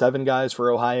versus 7 guys for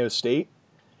Ohio State,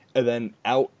 and then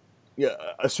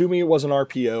assuming it was an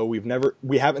RPO,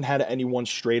 we haven't had anyone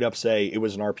straight up say it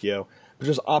was an RPO, but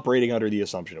just operating under the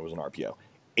assumption it was an RPO.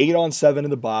 8 on 7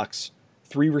 in the box,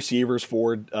 3 receivers,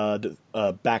 4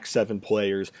 back 7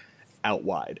 players out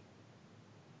wide.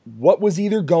 What was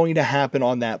either going to happen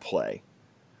on that play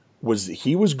was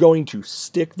he was going to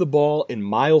stick the ball in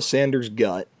Miles Sanders'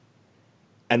 gut,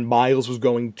 and Miles was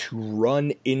going to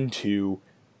run into,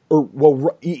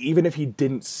 even if he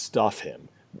didn't stuff him,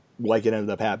 like it ended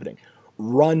up happening,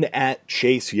 run at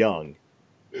Chase Young,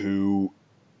 who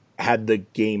had the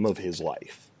game of his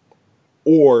life.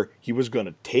 Or he was going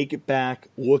to take it back,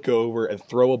 look over, and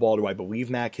throw a ball to, I believe,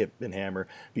 Matt Kippenhammer,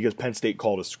 because Penn State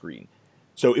called a screen.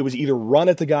 So it was either run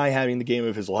at the guy having the game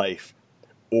of his life,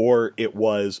 or it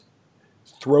was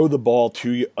throw the ball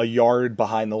to a yard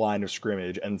behind the line of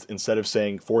scrimmage, and instead of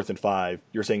saying 4th and 5,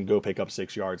 you're saying go pick up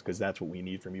 6 yards because that's what we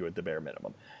need from you at the bare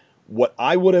minimum. What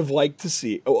I would have liked to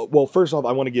see, well, first off,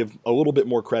 I want to give a little bit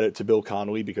more credit to Bill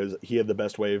Connolly because he had the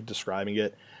best way of describing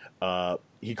it.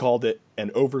 He called it an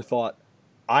overthought,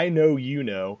 I know you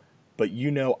know, but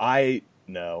you know I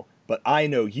know, but I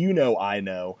know you know I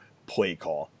know play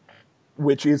call,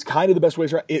 which is kind of the best way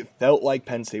to. It felt like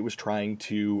Penn State was trying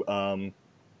to,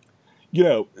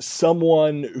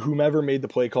 whomever made the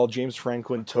play call, James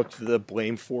Franklin took the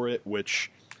blame for it,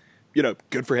 which,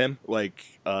 good for him.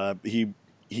 Like,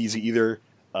 he's either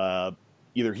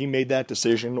he made that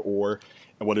decision, or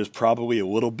what is probably a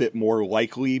little bit more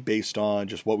likely based on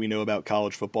just what we know about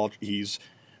college football, he's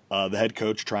the head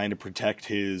coach trying to protect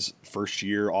his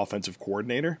first-year offensive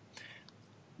coordinator.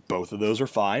 Both of those are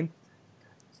fine.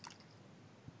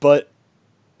 But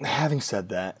having said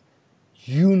that,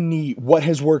 what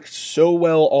has worked so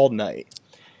well all night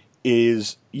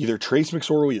is either Trace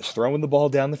McSorley is throwing the ball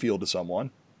down the field to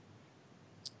someone.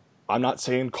 I'm not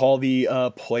saying call the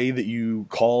play that you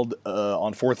called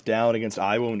on 4th down against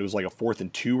Iowa when it was like a 4th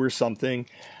and 2 or something,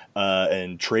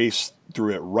 and Trace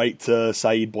threw it right to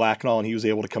Saeed Blacknall and he was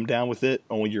able to come down with it.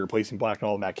 Only you're replacing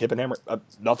Blacknall with Matt Kippenhammer.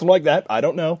 Nothing like that. I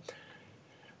don't know.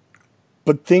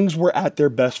 But things were at their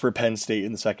best for Penn State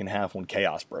in the second half when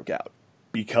chaos broke out,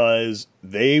 because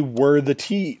they were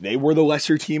the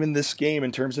lesser team in this game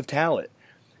in terms of talent.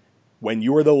 When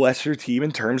you are the lesser team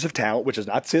in terms of talent, which is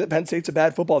not to say that Penn State's a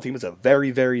bad football team, it's a very,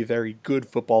 very, very good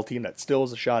football team that still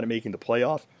has a shot at making the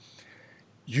playoff,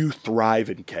 you thrive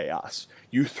in chaos.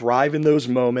 You thrive in those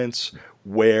moments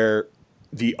where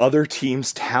the other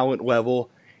team's talent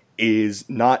level is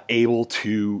not able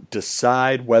to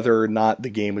decide whether or not the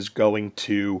game is going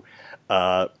to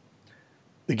be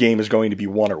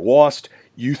won or lost.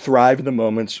 You thrive in the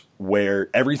moments where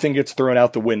everything gets thrown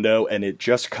out the window and it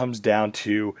just comes down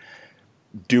to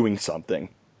doing something.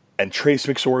 And Trace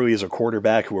McSorley is a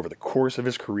quarterback who over the course of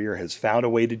his career has found a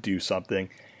way to do something,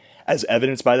 as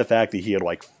evidenced by the fact that he had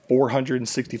like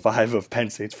 465 of Penn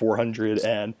State's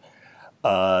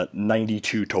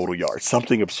 492 total yards,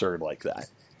 something absurd like that.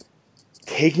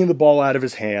 Taking the ball out of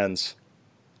his hands,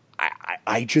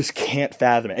 I just can't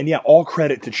fathom it. And yeah, all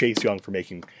credit to Chase Young for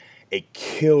making a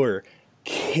killer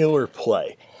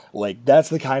play. Like, that's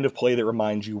the kind of play that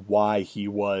reminds you why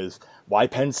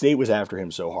Penn State was after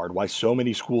him so hard, why so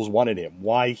many schools wanted him,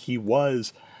 why he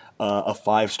was a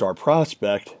 5-star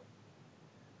prospect.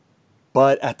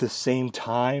 But at the same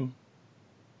time,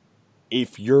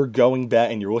 if you're going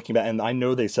back and you're looking back, and I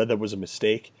know they said that was a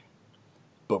mistake,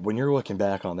 but when you're looking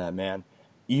back on that, man,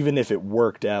 even if it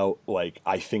worked out, like,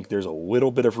 I think there's a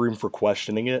little bit of room for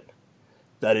questioning it.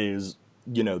 That is,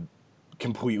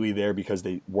 completely there because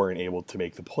they weren't able to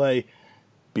make the play.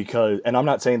 And I'm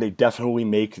not saying they definitely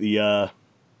make that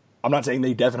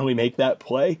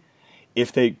play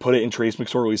if they put it in Trace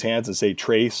McSorley's hands and say,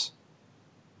 Trace,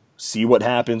 see what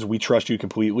happens. We trust you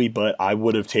completely, but I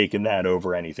would have taken that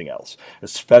over anything else,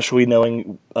 especially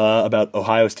knowing about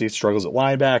Ohio State's struggles at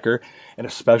linebacker, and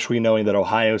especially knowing that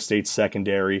Ohio State's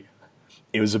secondary,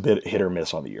 it was a bit hit or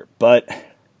miss on the year. But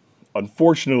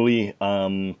unfortunately,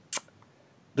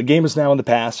 the game is now in the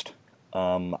past.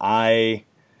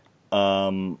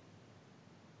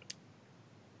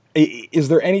 Is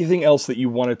there anything else that you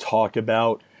want to talk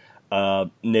about,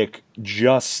 Nick,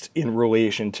 just in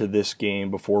relation to this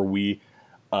game before we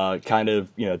take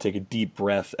a deep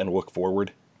breath and look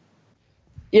forward?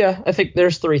 Yeah, I think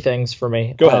there's 3 things for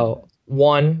me. Go ahead.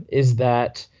 One is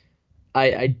that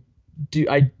I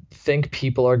think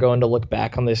people are going to look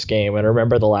back on this game and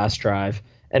remember the last drive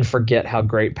and forget how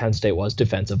great Penn State was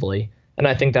defensively. And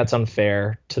I think that's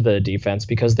unfair to the defense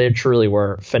because they truly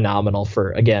were phenomenal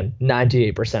for, again,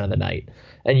 98% of the night.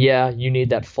 And yeah, you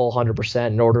need that full 100%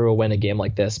 in order to win a game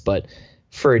like this. But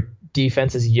for a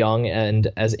defense as young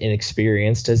and as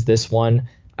inexperienced as this one,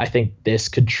 I think this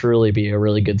could truly be a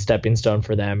really good stepping stone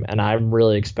for them. And I'm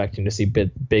really expecting to see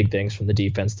big things from the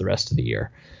defense the rest of the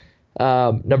year.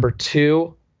 Number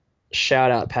 2,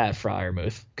 shout out Pat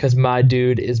Freiermuth, because my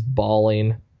dude is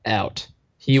balling out.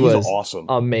 He's was awesome.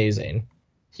 Amazing.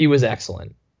 He was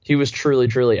excellent. He was truly,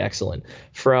 truly excellent.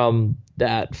 From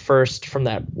that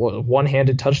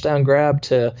one-handed touchdown grab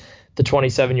to the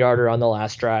 27-yarder on the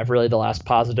last drive, really the last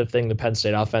positive thing the Penn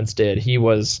State offense did. He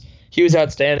was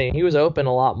outstanding. He was open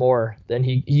a lot more than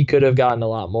he could have gotten a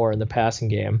lot more in the passing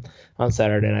game on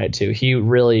Saturday night too. He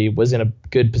really was in a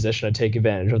good position to take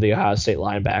advantage of the Ohio State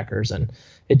linebackers, and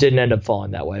it didn't end up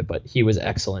falling that way, but he was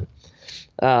excellent.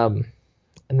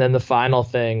 And then the final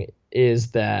thing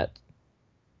is that,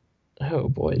 oh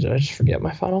boy, did I just forget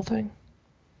my final thing?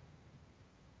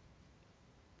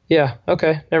 Yeah.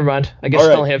 Okay. Never mind. I guess All I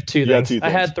right. only have two You got things. two I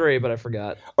things. had three, but I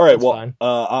forgot. All right. That's Well, fine.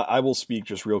 I will speak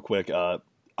just real quick. I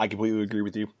completely agree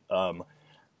with you.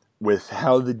 With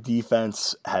how the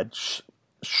defense had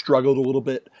struggled a little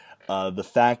bit, the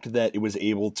fact that it was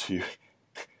able to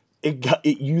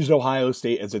it used Ohio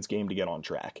State as its game to get on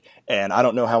track, and I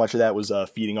don't know how much of that was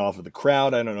feeding off of the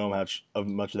crowd. I don't know how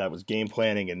much of that was game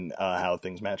planning and how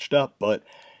things matched up, but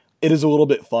it is a little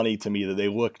bit funny to me that they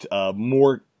looked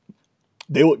more.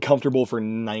 They looked comfortable for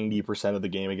 90% of the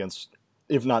game against,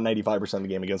 if not 95% of the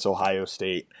game against Ohio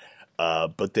State,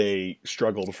 but they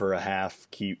struggled for a half,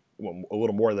 a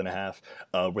little more than a half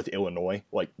with Illinois.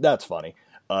 Like, that's funny.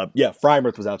 Yeah,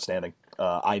 Freiermuth was outstanding.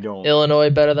 I don't.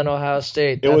 Illinois better than Ohio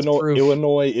State. That's proof.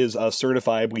 Illinois is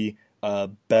certifiably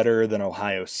better than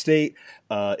Ohio State.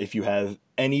 If you have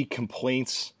any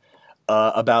complaints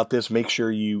about this, make sure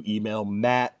you email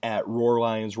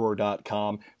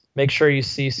matt@roarlionsroar.com. Make sure you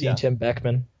CC Tim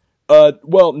Beckman.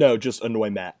 Well, no, just annoy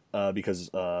Matt because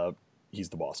he's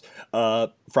the boss.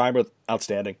 Freiermuth,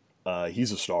 outstanding.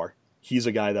 He's a star. He's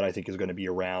a guy that I think is going to be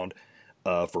around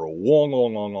for a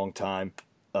long time.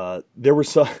 There was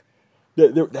some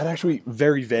that actually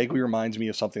very vaguely reminds me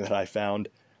of something that I found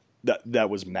that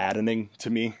was maddening to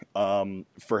me.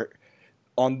 For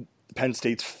on Penn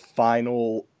State's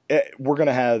final, we're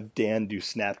gonna have Dan do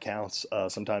snap counts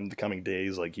sometime in the coming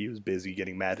days. Like, he was busy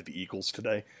getting mad at the Eagles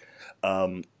today.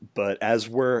 But as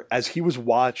he's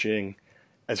watching,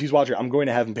 I'm going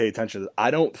to have him pay attention.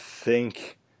 I don't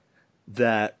think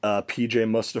that PJ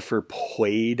Mustipher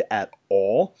played at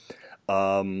all.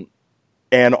 And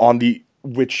on the,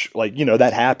 which, like,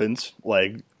 that happens.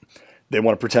 Like, they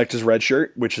want to protect his red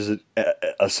shirt, which is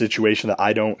a situation that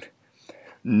I don't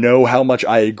know how much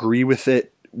I agree with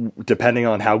it, depending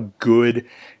on how good.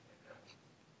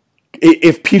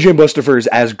 If PJ Mustipher is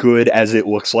as good as it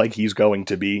looks like he's going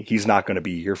to be, he's not going to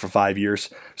be here for 5 years.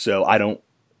 So I don't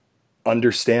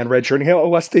understand redshirting him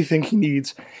unless they think he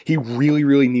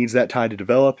really needs that time to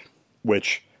develop,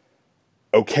 which,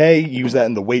 okay, use that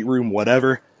in the weight room,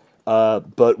 whatever.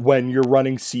 But when you're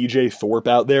running CJ Thorpe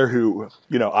out there, who,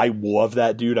 I love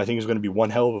that dude. I think he's going to be one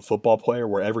hell of a football player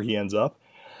wherever he ends up.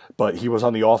 But he was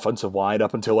on the offensive line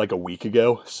up until like a week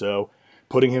ago. So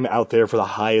putting him out there for the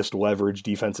highest leverage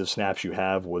defensive snaps you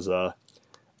have was a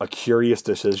curious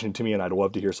decision to me. And I'd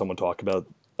love to hear someone talk about,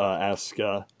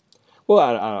 well,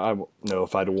 I don't know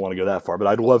if I'd want to go that far, but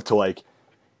I'd love to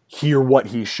hear what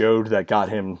he showed that got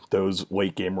him those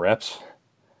late game reps.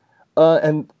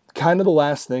 And kind of the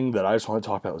last thing that I just want to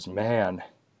talk about was, man,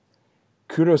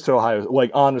 kudos to Ohio.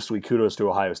 Honestly, kudos to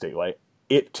Ohio State.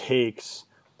 It takes.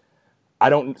 I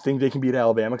don't think they can beat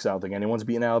Alabama because I don't think anyone's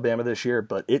beaten Alabama this year,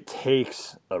 but it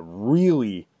takes a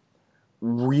really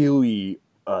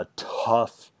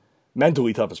tough,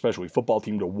 mentally tough, especially football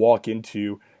team to walk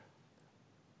into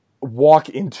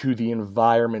the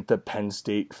environment that Penn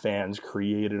State fans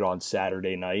created on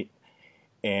Saturday night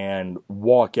and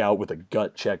walk out with a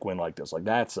gut check win like this.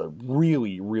 That's a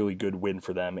really good win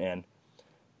for them. And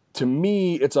to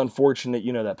me, it's unfortunate,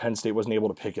 that Penn State wasn't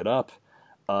able to pick it up.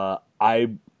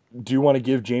 I do want to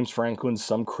give James Franklin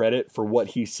some credit for what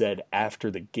he said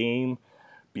after the game,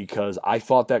 because I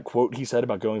thought that quote he said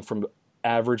about going from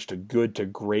average to good to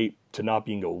great to not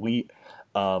being elite,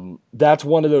 that's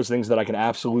one of those things that I can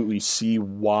absolutely see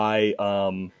why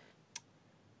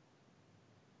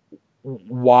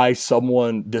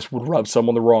this would rub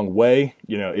someone the wrong way.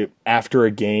 After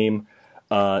a game,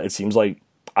 it seems like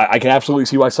I can absolutely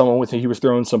see why someone would think he was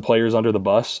throwing some players under the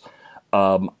bus.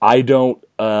 I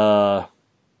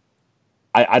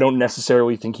don't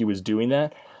necessarily think he was doing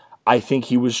that. I think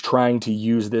he was trying to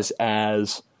use this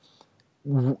as,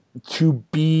 to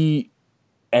be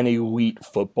an elite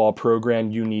football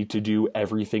program, you need to do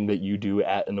everything that you do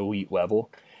at an elite level.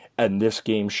 And this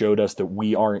game showed us that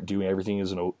we aren't doing everything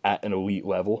at an elite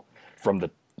level from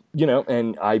the,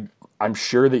 and I'm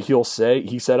sure that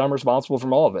he said, I'm responsible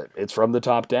for all of it. It's from the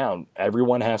top down.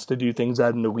 Everyone has to do things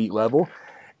at an elite level.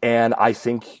 And I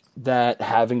think that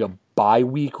having a bye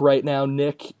week right now,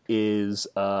 Nick, is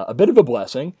a bit of a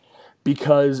blessing,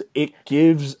 because it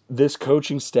gives this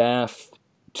coaching staff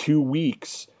 2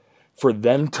 weeks for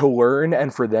them to learn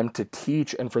and for them to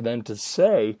teach and for them to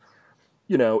say,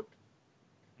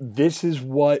 this is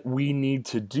what we need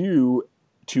to do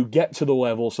to get to the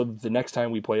level so that the next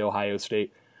time we play Ohio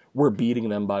State, we're beating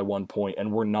them by 1 point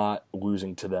and we're not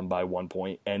losing to them by 1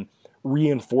 point, and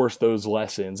reinforce those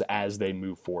lessons as they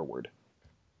move forward.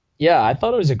 Yeah, I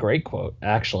thought it was a great quote,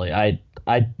 actually.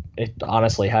 It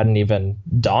honestly hadn't even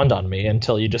dawned on me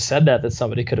until you just said that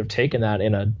somebody could have taken that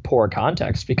in a poor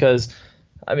context, because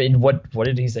I mean, what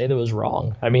did he say that was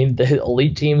wrong? I mean, the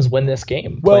elite teams win this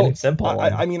game, plain Well, and simple.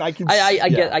 I mean, I can,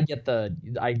 I get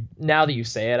now that you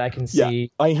say it, I can yeah,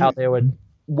 see how they would.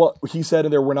 what he said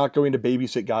in there, we're not going to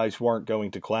babysit guys who aren't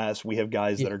going to class. We have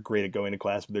guys Yeah, that are great at going to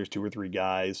class, but there's 2 or 3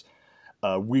 guys.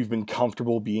 We've been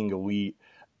comfortable being elite.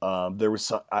 There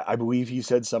was, I believe he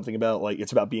said something about like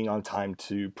it's about being on time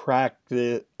to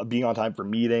practice, being on time for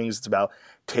meetings. It's about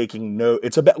taking note.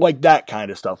 It's about like that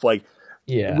kind of stuff. Like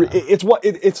yeah,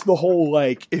 it's the whole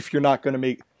like if you're not going to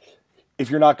make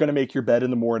your bed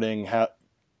in the morning,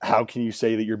 how can you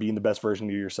say that you're being the best version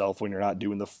of yourself when you're not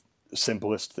doing the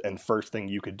simplest and first thing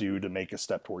you could do to make a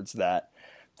step towards that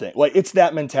thing? Like it's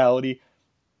that mentality.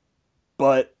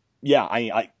 But yeah,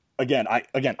 I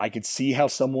could see how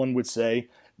someone would say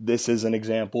this is an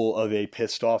example of a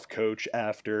pissed off coach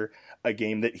after a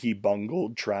game that he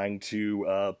bungled, trying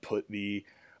to put the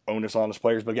onus on his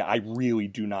players. But again, I really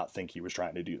do not think he was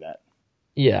trying to do that.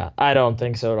 yeah. I don't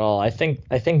think so at all. I think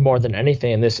more than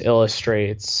anything, this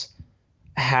illustrates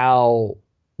how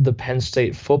the Penn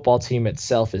State football team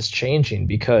itself is changing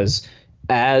because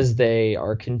as they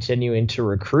are continuing to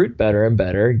recruit better and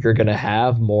better, you're going to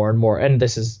have more and more. And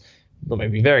this is, let me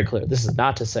be very clear, this is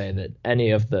not to say that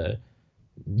any of the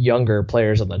younger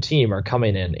players on the team are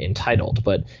coming in entitled,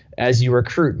 but as you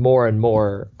recruit more and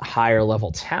more higher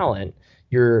level talent,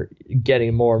 you're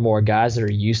getting more and more guys that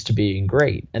are used to being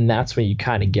great. And that's when you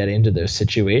kind of get into those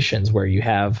situations where you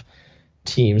have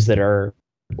teams that are,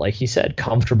 like he said,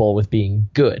 comfortable with being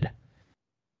good.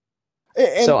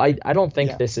 So I don't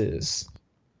think Yeah. this is,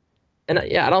 and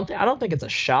yeah, I don't think it's a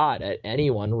shot at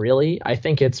anyone really. I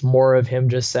think it's more of him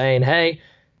just saying, hey,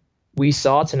 we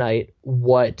saw tonight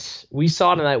what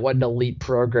an elite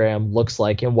program looks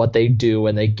like and what they do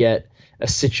when they get a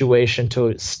situation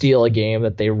to steal a game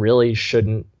that they really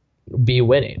shouldn't be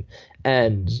winning.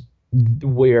 And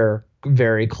we're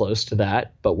very close to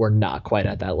that, but we're not quite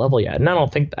at that level yet. And I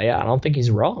don't think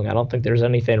he's wrong. I don't think there's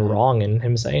anything wrong in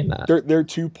him saying that. They're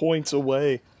 2 points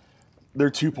away. They're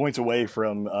 2 points away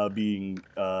from being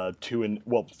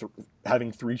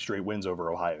having 3 straight wins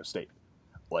over Ohio State.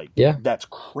 Like Yeah. that's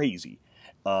crazy.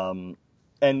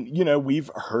 And you know we've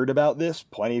heard about this.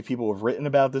 Plenty of people have written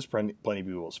about this. Plenty of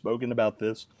people have spoken about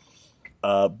this.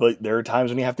 But there are times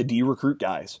when you have to de-recruit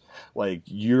guys. Like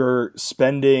you're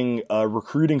spending a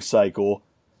recruiting cycle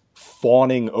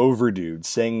fawning over dudes,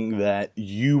 saying that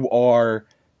you are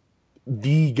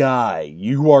the guy,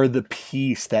 you are the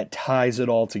piece that ties it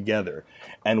all together.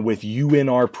 And with you in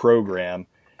our program,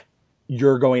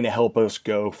 you're going to help us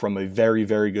go from a very,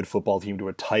 very good football team to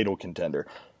a title contender.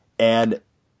 And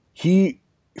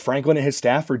Franklin and his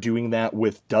staff are doing that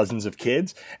with dozens of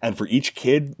kids. And for each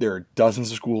kid, there are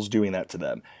dozens of schools doing that to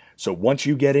them. So once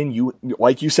you get in, you,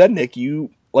 like you said, Nick,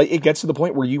 it gets to the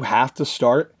point where you have to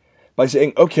start by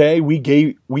saying, okay, we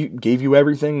gave you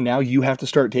everything. Now you have to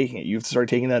start taking it. You have to start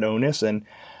taking that onus. And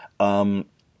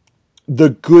the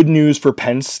good news for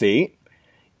Penn State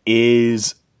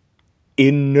is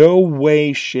in no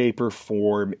way, shape, or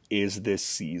form is this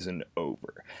season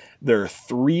over. There are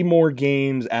 3 more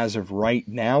games as of right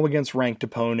now against ranked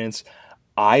opponents.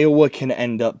 Iowa can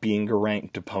end up being a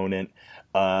ranked opponent.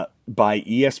 By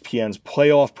ESPN's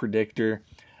playoff predictor,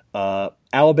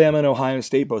 Alabama and Ohio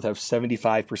State both have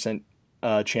 75%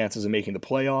 chances of making the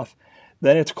playoff.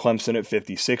 Then it's Clemson at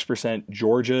 56%,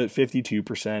 Georgia at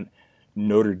 52%,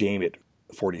 Notre Dame at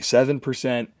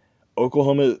 47%,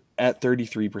 Oklahoma at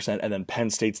 33%, and then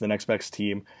Penn State's the next best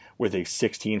team with a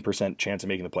 16% chance of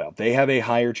making the playoff. They have a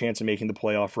higher chance of making the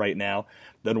playoff right now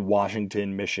than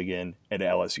Washington, Michigan, and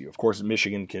LSU. Of course,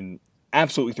 Michigan can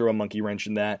absolutely throw a monkey wrench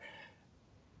in that.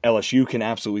 LSU can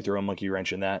absolutely throw a monkey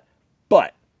wrench in that.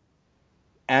 But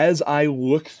as I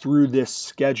look through this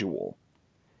schedule,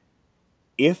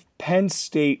 if Penn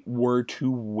State were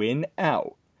to win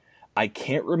out, I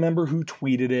can't remember who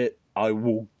tweeted it. I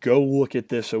will go look at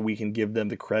this so we can give them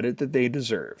the credit that they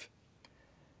deserve.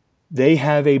 They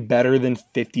have a better than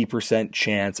 50%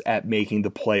 chance at making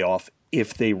the playoff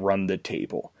if they run the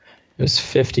table. It was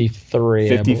 53.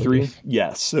 53?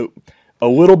 Yes. So a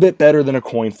little bit better than a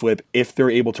coin flip if they're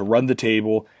able to run the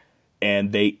table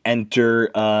and they enter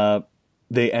the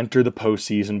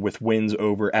postseason with wins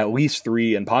over at least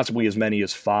 3 and possibly as many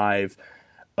as 5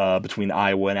 between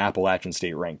Iowa and Appalachian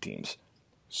State ranked teams.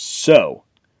 So,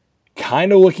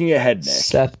 kind of looking ahead,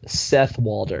 Nick. Seth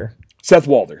Walder. Seth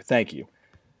Walder, thank you.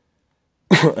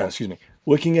 Excuse me.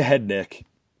 Looking ahead, Nick,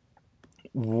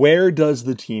 where does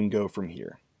the team go from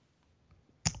here?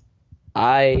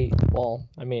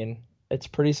 It's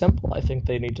pretty simple. I think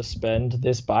they need to spend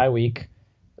this bye week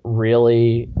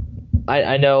really.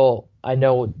 I know I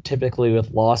know typically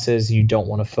with losses, you don't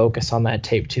want to focus on that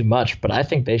tape too much, but I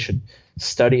think they should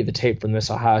study the tape from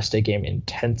this Ohio State game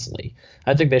intensely.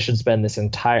 I think they should spend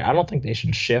I don't think they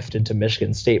should shift into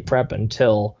Michigan State prep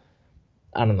until,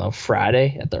 I don't know,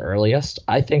 Friday at the earliest.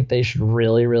 I think they should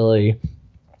really, really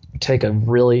take a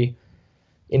really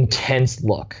intense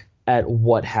look at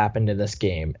what happened in this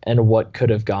game and what could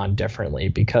have gone differently,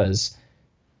 because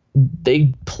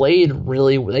they played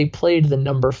the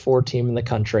number 4 team in the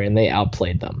country and they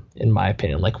outplayed them, in my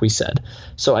opinion, like we said.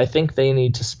 So I think they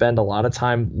need to spend a lot of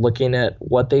time looking at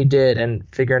what they did and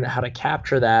figuring out how to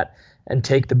capture that and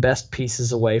take the best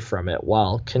pieces away from it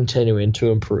while continuing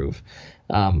to improve.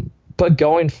 But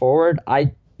going forward,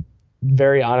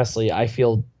 very honestly, I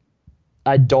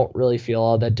don't really feel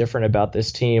all that different about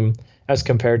this team as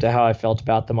compared to how I felt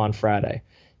about them on Friday.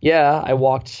 Yeah,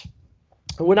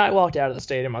 when I walked out of the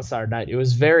stadium on Saturday night, it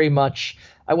was very much,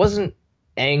 I wasn't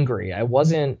angry. I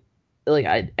wasn't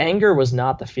anger was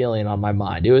not the feeling on my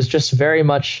mind. It was just very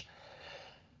much,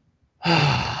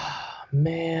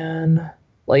 man,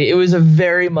 like it was a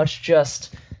very much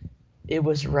just, it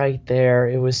was right there.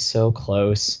 It was so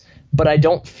close. But I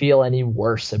don't feel any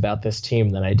worse about this team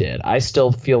than I did. I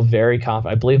still feel very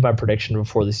confident. I believe my prediction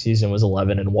before the season was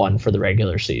 11-1 for the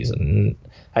regular season.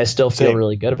 I still feel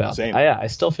really good about that. I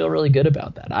still feel really good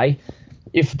about that.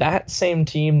 If that same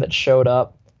team that showed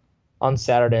up on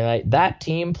Saturday night, that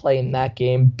team playing that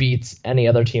game beats any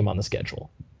other team on the schedule.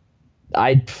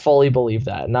 I fully believe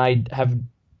that. And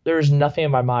there's nothing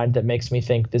in my mind that makes me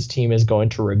think this team is going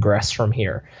to regress from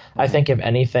here. I think if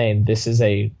anything, this is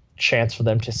a chance for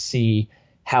them to see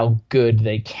how good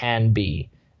they can be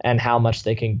and how much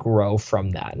they can grow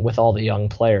from that. And with all the young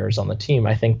players on the team,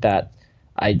 I think that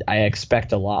I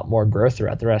expect a lot more growth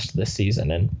throughout the rest of this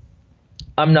season. And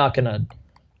I'm not gonna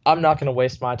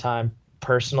waste my time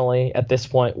personally at this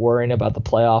point worrying about the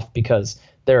playoff, because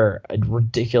there are a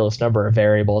ridiculous number of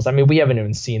variables. I mean, we haven't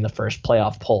even seen the first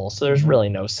playoff poll, so there's really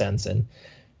no sense in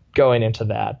going into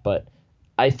that. But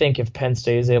I think if Penn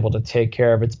State is able to take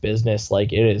care of its business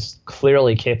like it is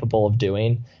clearly capable of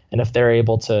doing, and if they're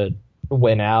able to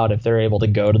win out, if they're able to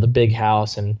go to the big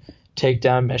house and take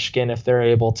down Michigan, if they're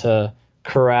able to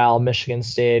corral Michigan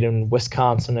State and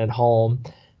Wisconsin at home,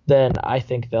 then I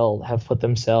think they'll have put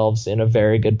themselves in a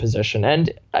very good position.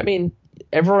 And, I mean,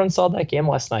 everyone saw that game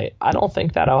last night. I don't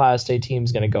think that Ohio State team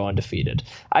is going to go undefeated.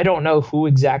 I don't know who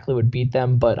exactly would beat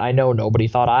them, but I know nobody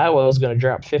thought Iowa was going to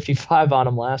drop 55 on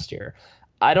them last year.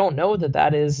 I don't know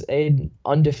that is an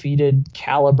undefeated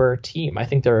caliber team. I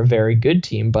think they're a very good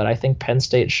team, but I think Penn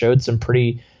State showed some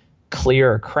pretty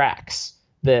clear cracks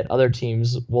that other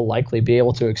teams will likely be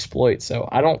able to exploit. So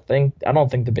I don't think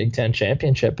the Big Ten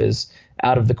championship is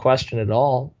out of the question at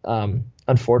all.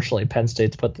 Unfortunately, Penn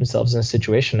State's put themselves in a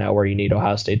situation now where you need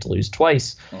Ohio State to lose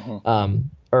twice.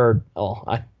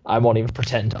 I won't even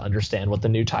pretend to understand what the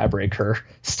new tiebreaker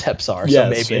steps are. Yeah, so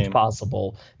maybe same. it's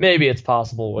possible. Maybe it's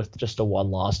possible with just a one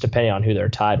loss, depending on who they're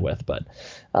tied with. But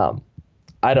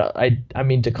I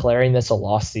mean, declaring this a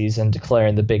lost season,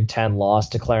 declaring the Big Ten loss,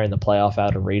 declaring the playoff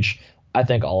out of reach, I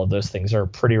think all of those things are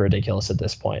pretty ridiculous at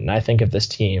this point. And I think if this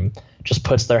team just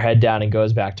puts their head down and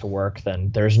goes back to work,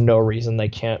 then there's no reason they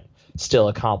can't still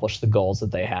accomplish the goals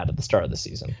that they had at the start of the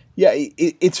season. Yeah,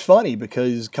 it's funny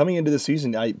because coming into the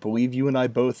season, I believe you and I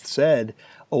both said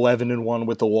 11-1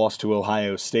 with the loss to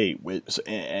Ohio State.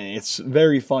 And it's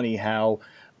very funny how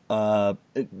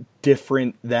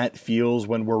different that feels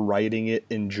when we're writing it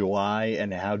in July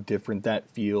and how different that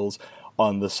feels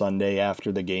on the Sunday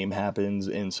after the game happens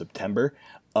in September.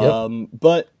 Yep.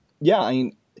 But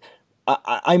yeah,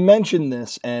 I mentioned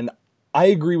this and I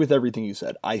agree with everything you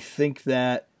said. I think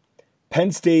that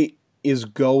Penn State is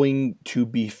going to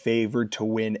be favored to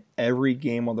win every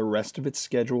game on the rest of its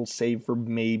schedule, save for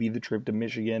maybe the trip to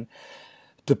Michigan,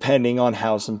 depending on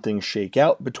how some things shake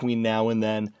out between now and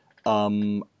then.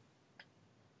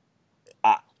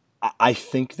 I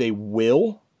think they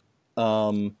will.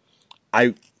 A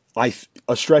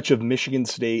stretch of Michigan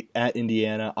State at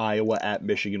Indiana, Iowa at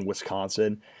Michigan,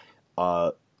 Wisconsin.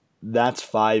 That's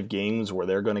 5 games where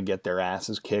they're going to get their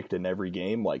asses kicked in every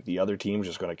game. Like the other team's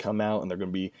just going to come out and they're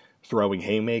going to be throwing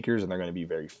haymakers and they're going to be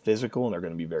very physical and they're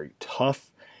going to be very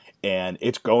tough. And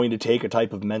it's going to take a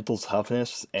type of mental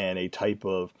toughness and a type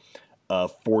of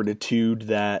fortitude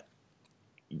that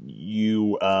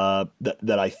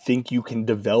that I think you can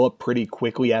develop pretty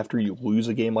quickly after you lose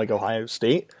a game like Ohio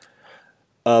State.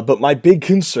 But my big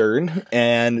concern,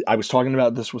 and I was talking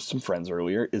about this with some friends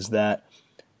earlier, is that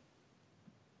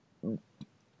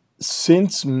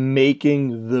since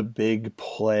making the big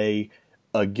play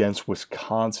against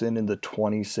Wisconsin in the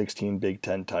 2016 Big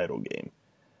Ten title game,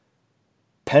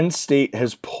 Penn State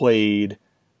has played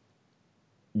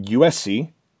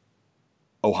USC,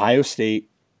 Ohio State,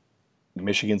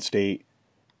 Michigan State,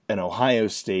 and Ohio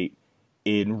State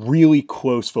in really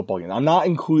close football games. I'm not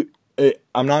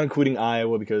including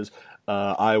Iowa because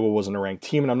Iowa wasn't a ranked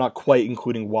team, and I'm not quite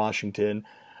including Washington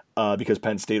because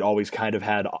Penn State always kind of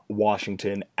had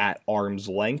Washington at arm's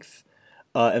length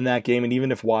in that game. And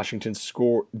even if Washington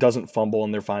doesn't fumble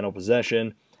in their final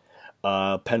possession,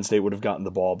 Penn State would have gotten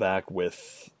the ball back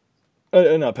with.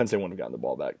 No, Penn State wouldn't have gotten the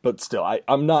ball back. But still,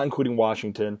 I'm not including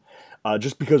Washington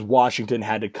just because Washington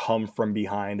had to come from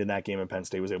behind in that game and Penn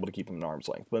State was able to keep them in arm's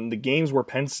length. But in the games where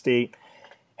Penn State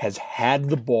has had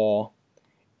the ball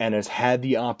and has had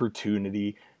the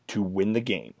opportunity to win the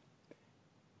game,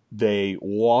 they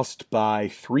lost by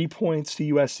 3 points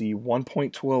to USC, 1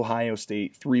 point to Ohio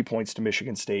State, 3 points to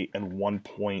Michigan State, and 1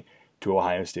 point to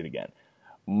Ohio State again.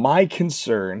 My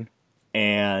concern,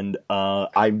 and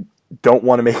I don't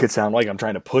want to make it sound like I'm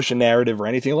trying to push a narrative or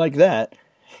anything like that,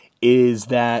 is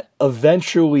that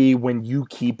eventually when you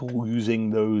keep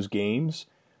losing those games,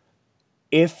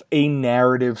 if a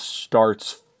narrative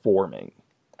starts forming,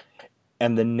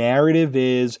 and the narrative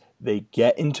is they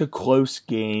get into close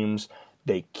games,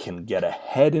 they can get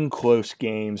ahead in close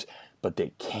games, but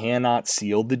they cannot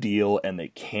seal the deal and they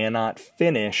cannot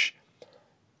finish,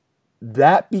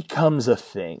 that becomes a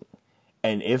thing.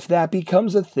 And if that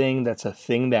becomes a thing, that's a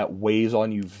thing that weighs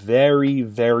on you very,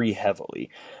 very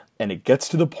heavily. And it gets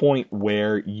to the point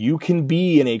where you can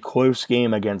be in a close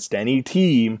game against any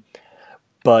team,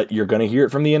 but you're going to hear it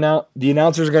from the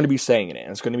announcers are going to be saying it, and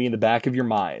it's going to be in the back of your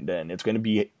mind, and it's going to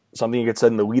be something that gets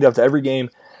said in the lead up to every game,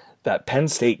 that Penn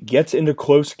State gets into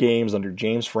close games under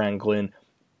James Franklin,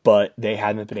 but they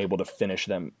haven't been able to finish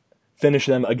them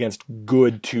against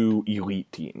good to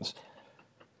elite teams.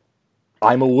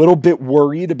 I'm a little bit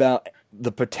worried about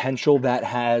the potential that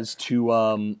has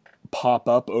to pop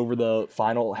up over the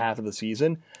final half of the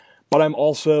season, but I'm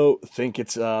also think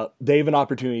it's they have an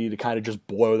opportunity to kind of just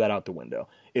blow that out the window.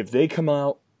 If they come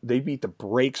out, they beat the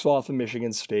brakes off of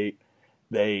Michigan State,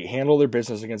 they handle their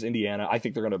business against Indiana, I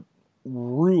think they're going to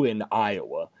ruin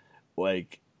Iowa.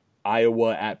 Like,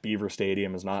 Iowa at Beaver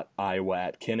Stadium is not Iowa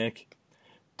at Kinnick.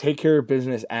 Take care of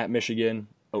business at Michigan.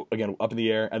 Again, up in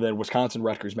the air, and then Wisconsin,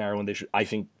 Rutgers, Maryland. I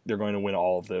think they're going to win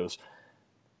all of those.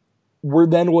 We're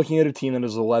then looking at a team that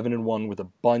is 11-1 with a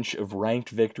bunch of ranked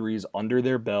victories under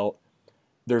their belt.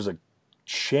 There's a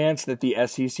chance that the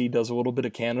SEC does a little bit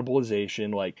of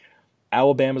cannibalization. Like,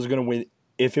 Alabama's going to win.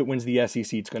 If it wins the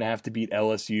SEC, it's going to have to beat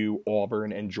LSU,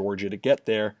 Auburn, and Georgia to get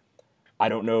there. I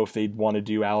don't know if they'd want to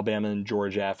do Alabama and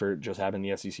Georgia after just having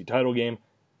the SEC title game.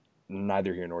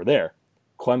 Neither here nor there.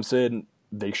 Clemson,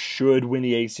 they should win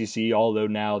the ACC, although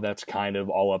now that's kind of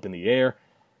all up in the air.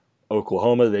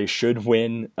 Oklahoma, they should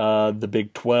win the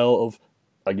Big 12.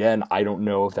 Again, I don't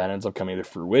know if that ends up coming to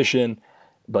fruition,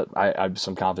 but I have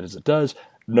some confidence it does.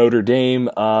 Notre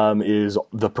Dame is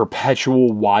the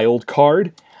perpetual wild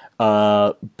card,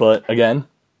 but again,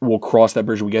 we'll cross that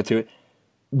bridge when we get to it.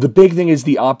 The big thing is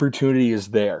the opportunity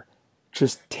is there.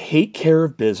 Just take care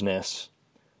of business.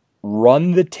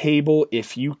 Run the table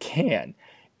if you can.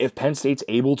 If Penn State's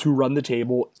able to run the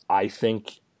table, I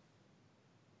think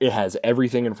it has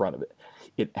everything in front of it.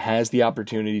 It has the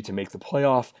opportunity to make the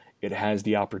playoff. It has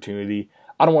the opportunity,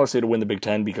 I don't want to say to win the Big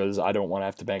Ten because I don't want to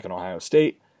have to bank on Ohio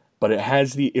State, but it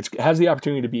has the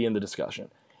opportunity to be in the discussion.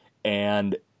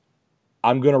 And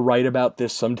I'm going to write about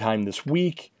this sometime this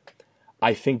week.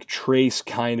 I think Trace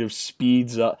kind of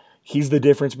speeds up. He's the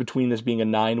difference between this being a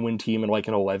 9-win team and like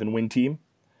an 11-win team.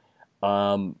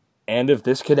 And if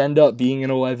this could end up being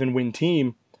an 11-win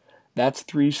team, that's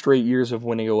 3 straight years of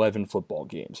winning 11 football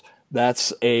games.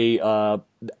 That's I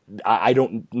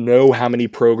don't know how many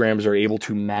programs are able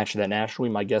to match that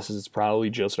nationally. My guess is it's probably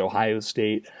just Ohio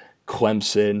State,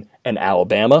 Clemson, and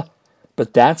Alabama.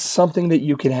 But that's something that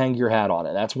you can hang your hat on.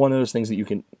 And that's one of those things that you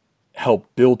can help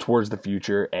build towards the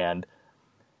future. And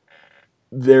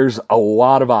there's a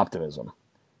lot of optimism.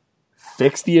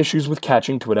 Fix the issues with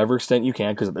catching to whatever extent you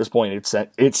can, because at this point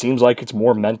it seems like it's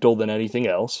more mental than anything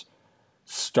else.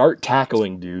 Start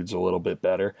tackling dudes a little bit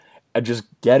better, and just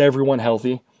get everyone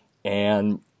healthy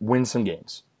and win some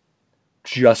games.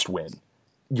 Just win.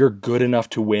 You're good enough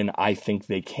to win. I think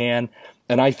they can,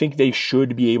 and I think they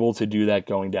should be able to do that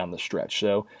going down the stretch.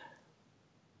 So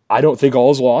I don't think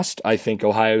all is lost. I think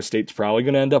Ohio State's probably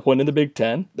going to end up winning the Big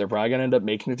Ten. They're probably going to end up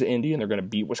making it to Indy, and they're going to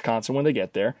beat Wisconsin when they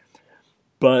get there.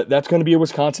 But that's going to be a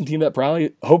Wisconsin team that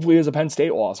probably, hopefully, has a Penn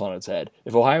State loss on its head.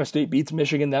 If Ohio State beats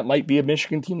Michigan, that might be a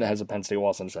Michigan team that has a Penn State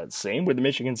loss on its head. Same with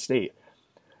Michigan State.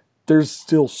 There's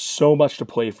still so much to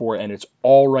play for, and it's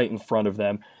all right in front of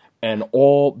them. And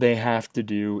all they have to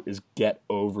do is get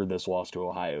over this loss to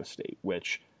Ohio State,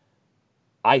 which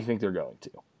I think they're going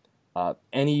to.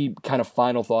 Any kind of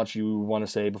final thoughts you want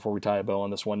to say before we tie a bow on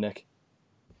this one, Nick?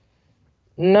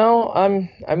 No,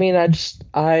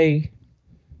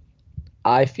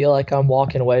 I feel like I'm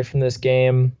walking away from this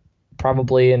game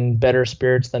probably in better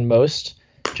spirits than most,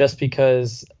 just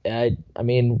because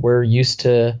we're used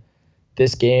to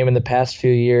this game in the past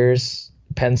few years.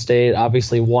 Penn State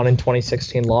obviously won in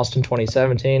 2016, lost in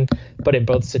 2017, but in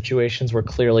both situations were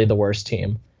clearly the worst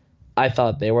team. I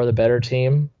thought they were the better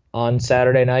team on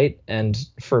Saturday night, and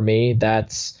for me,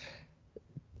 that's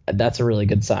a really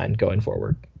good sign going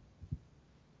forward.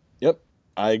 Yep,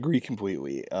 I agree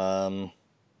completely.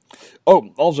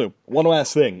 Also, one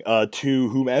last thing. To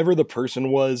whomever the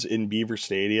person was in Beaver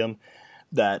Stadium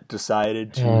that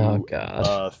decided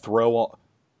to throw all...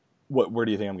 Where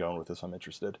do you think I'm going with this? I'm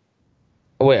interested.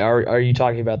 Wait, are you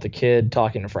talking about the kid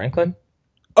talking to Franklin?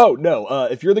 Oh, no.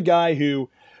 If you're the guy who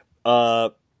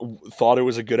thought it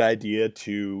was a good idea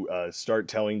to start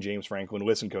telling James Franklin,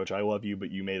 listen, coach, I love you, but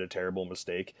you made a terrible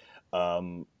mistake.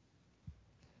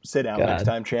 Sit down next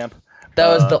time, champ. That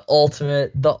was the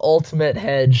ultimate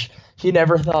hedge. He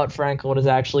never thought Franklin was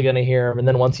actually going to hear him, and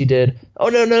then once he did, oh,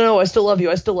 no, I still love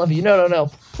you,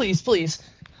 no, please.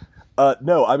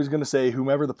 No, I was going to say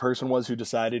whomever the person was who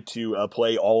decided to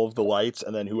play all of the lights,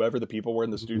 and then whoever the people were in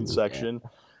the student section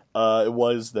it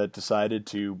was that decided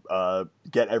to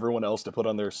get everyone else to put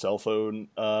on their cell phone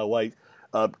light.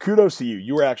 Kudos to you.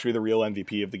 You were actually the real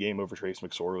MVP of the game over Trace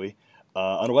McSorley.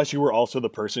 Unless you were also the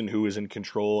person who was in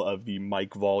control of the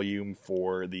mic volume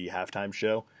for the halftime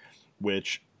show,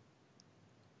 which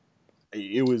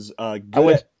it was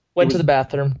good. Went to the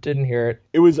bathroom, didn't hear it.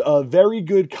 It was a very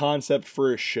good concept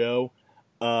for a show.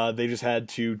 They just had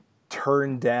to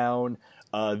turn down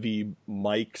the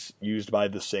mics used by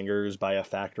the singers by a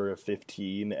factor of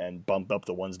 15 and bump up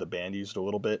the ones the band used a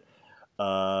little bit.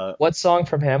 What song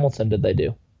from Hamilton did they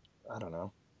do? I don't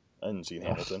know. I didn't see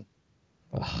Hamilton.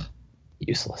 Ugh,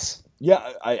 useless.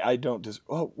 Yeah, I don't just...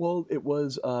 Oh, well, it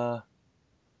was...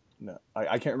 No,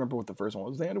 I can't remember what the first one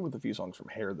was. They ended with a few songs from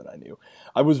Hair that I knew.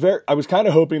 I was kind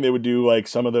of hoping they would do like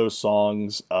some of those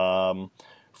songs from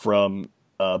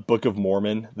Book of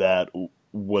Mormon that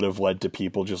would have led to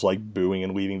people just like booing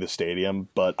and leaving the stadium,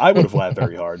 but I would have laughed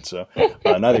very hard. So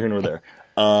neither here nor there.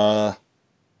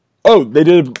 They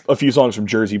did a few songs from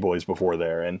Jersey Boys before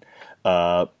there, and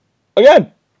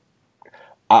again,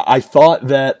 I thought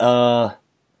that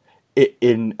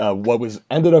in what was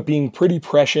ended up being pretty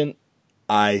prescient.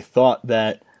 I thought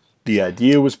that the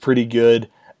idea was pretty good,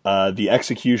 the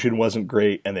execution wasn't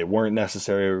great, and they weren't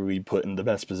necessarily put in the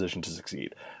best position to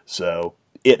succeed. So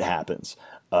it happens.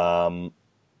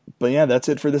 But yeah, that's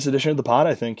it for this edition of the pod,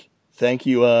 I think. Thank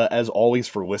you, as always,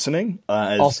 for listening.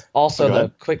 Also,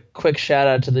 the quick shout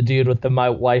out to the dude with the "My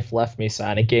wife left me"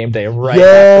 sign at game day right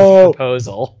after the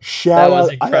proposal. That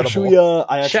was incredible.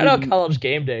 Shout out College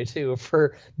Game Day too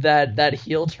for that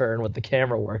heel turn with the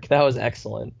camera work. That was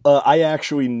excellent. I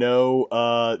actually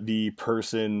know the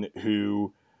person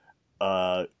who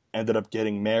ended up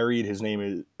getting married.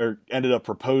 Ended up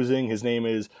proposing. His name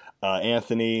is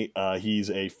Anthony. He's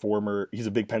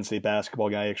a big Penn State basketball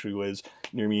guy. He actually lives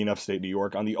near me in upstate New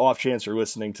York. On the off chance you're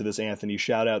listening to this, Anthony,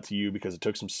 shout out to you because it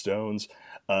took some stones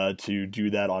to do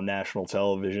that on national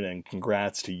television, and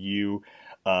congrats to you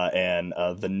and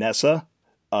Vanessa.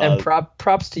 And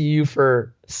props to you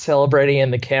for celebrating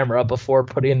in the camera before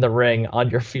putting the ring on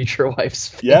your future wife's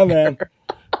finger. Yeah, man.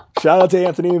 Shout out to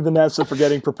Anthony and Vanessa for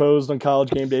getting proposed on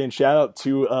College Game Day, and shout out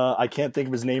to I can't think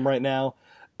of his name right now,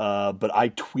 but I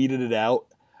tweeted it out.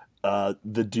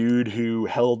 The dude who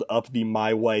held up the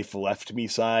 "My wife left me"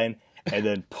 sign and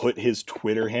then put his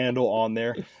Twitter handle on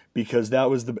there, because that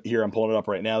was here, I'm pulling it up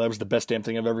right now. That was the best damn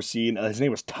thing I've ever seen. His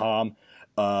name was Tom.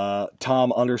 Tom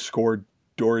 _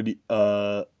 Doherty.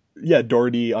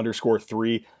 Doherty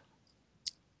 _3.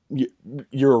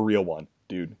 You're a real one,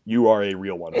 dude. You are a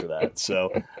real one for that.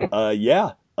 So,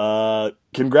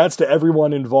 congrats to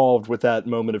everyone involved with that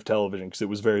moment of television, because it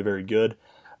was very, very good.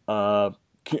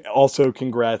 Also,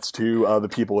 congrats to the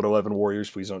people at 11 Warriors.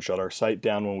 Please don't shut our site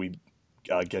down when we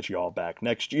get you all back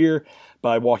next year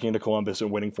by walking into Columbus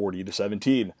and winning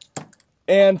 40-17.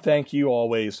 And thank you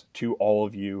always to all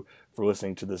of you for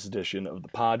listening to this edition of the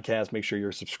podcast. Make sure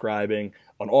you're subscribing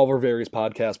on all of our various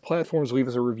podcast platforms. Leave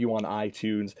us a review on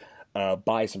iTunes.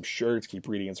 Buy some shirts. Keep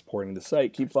reading and supporting the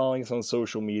site. Keep following us on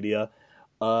social media.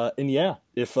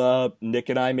 If Nick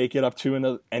and I make it up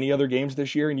to any other games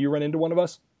this year and you run into one of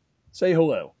us, say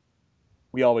hello.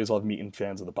 We always love meeting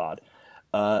fans of the pod.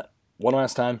 One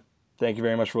last time, thank you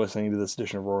very much for listening to this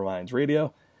edition of Roar Lions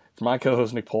Radio. For my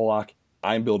co-host Nick Pollock,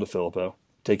 I'm Bill DeFilippo.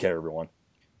 Take care, everyone.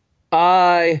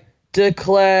 I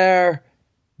declare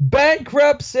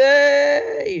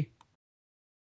bankruptcy!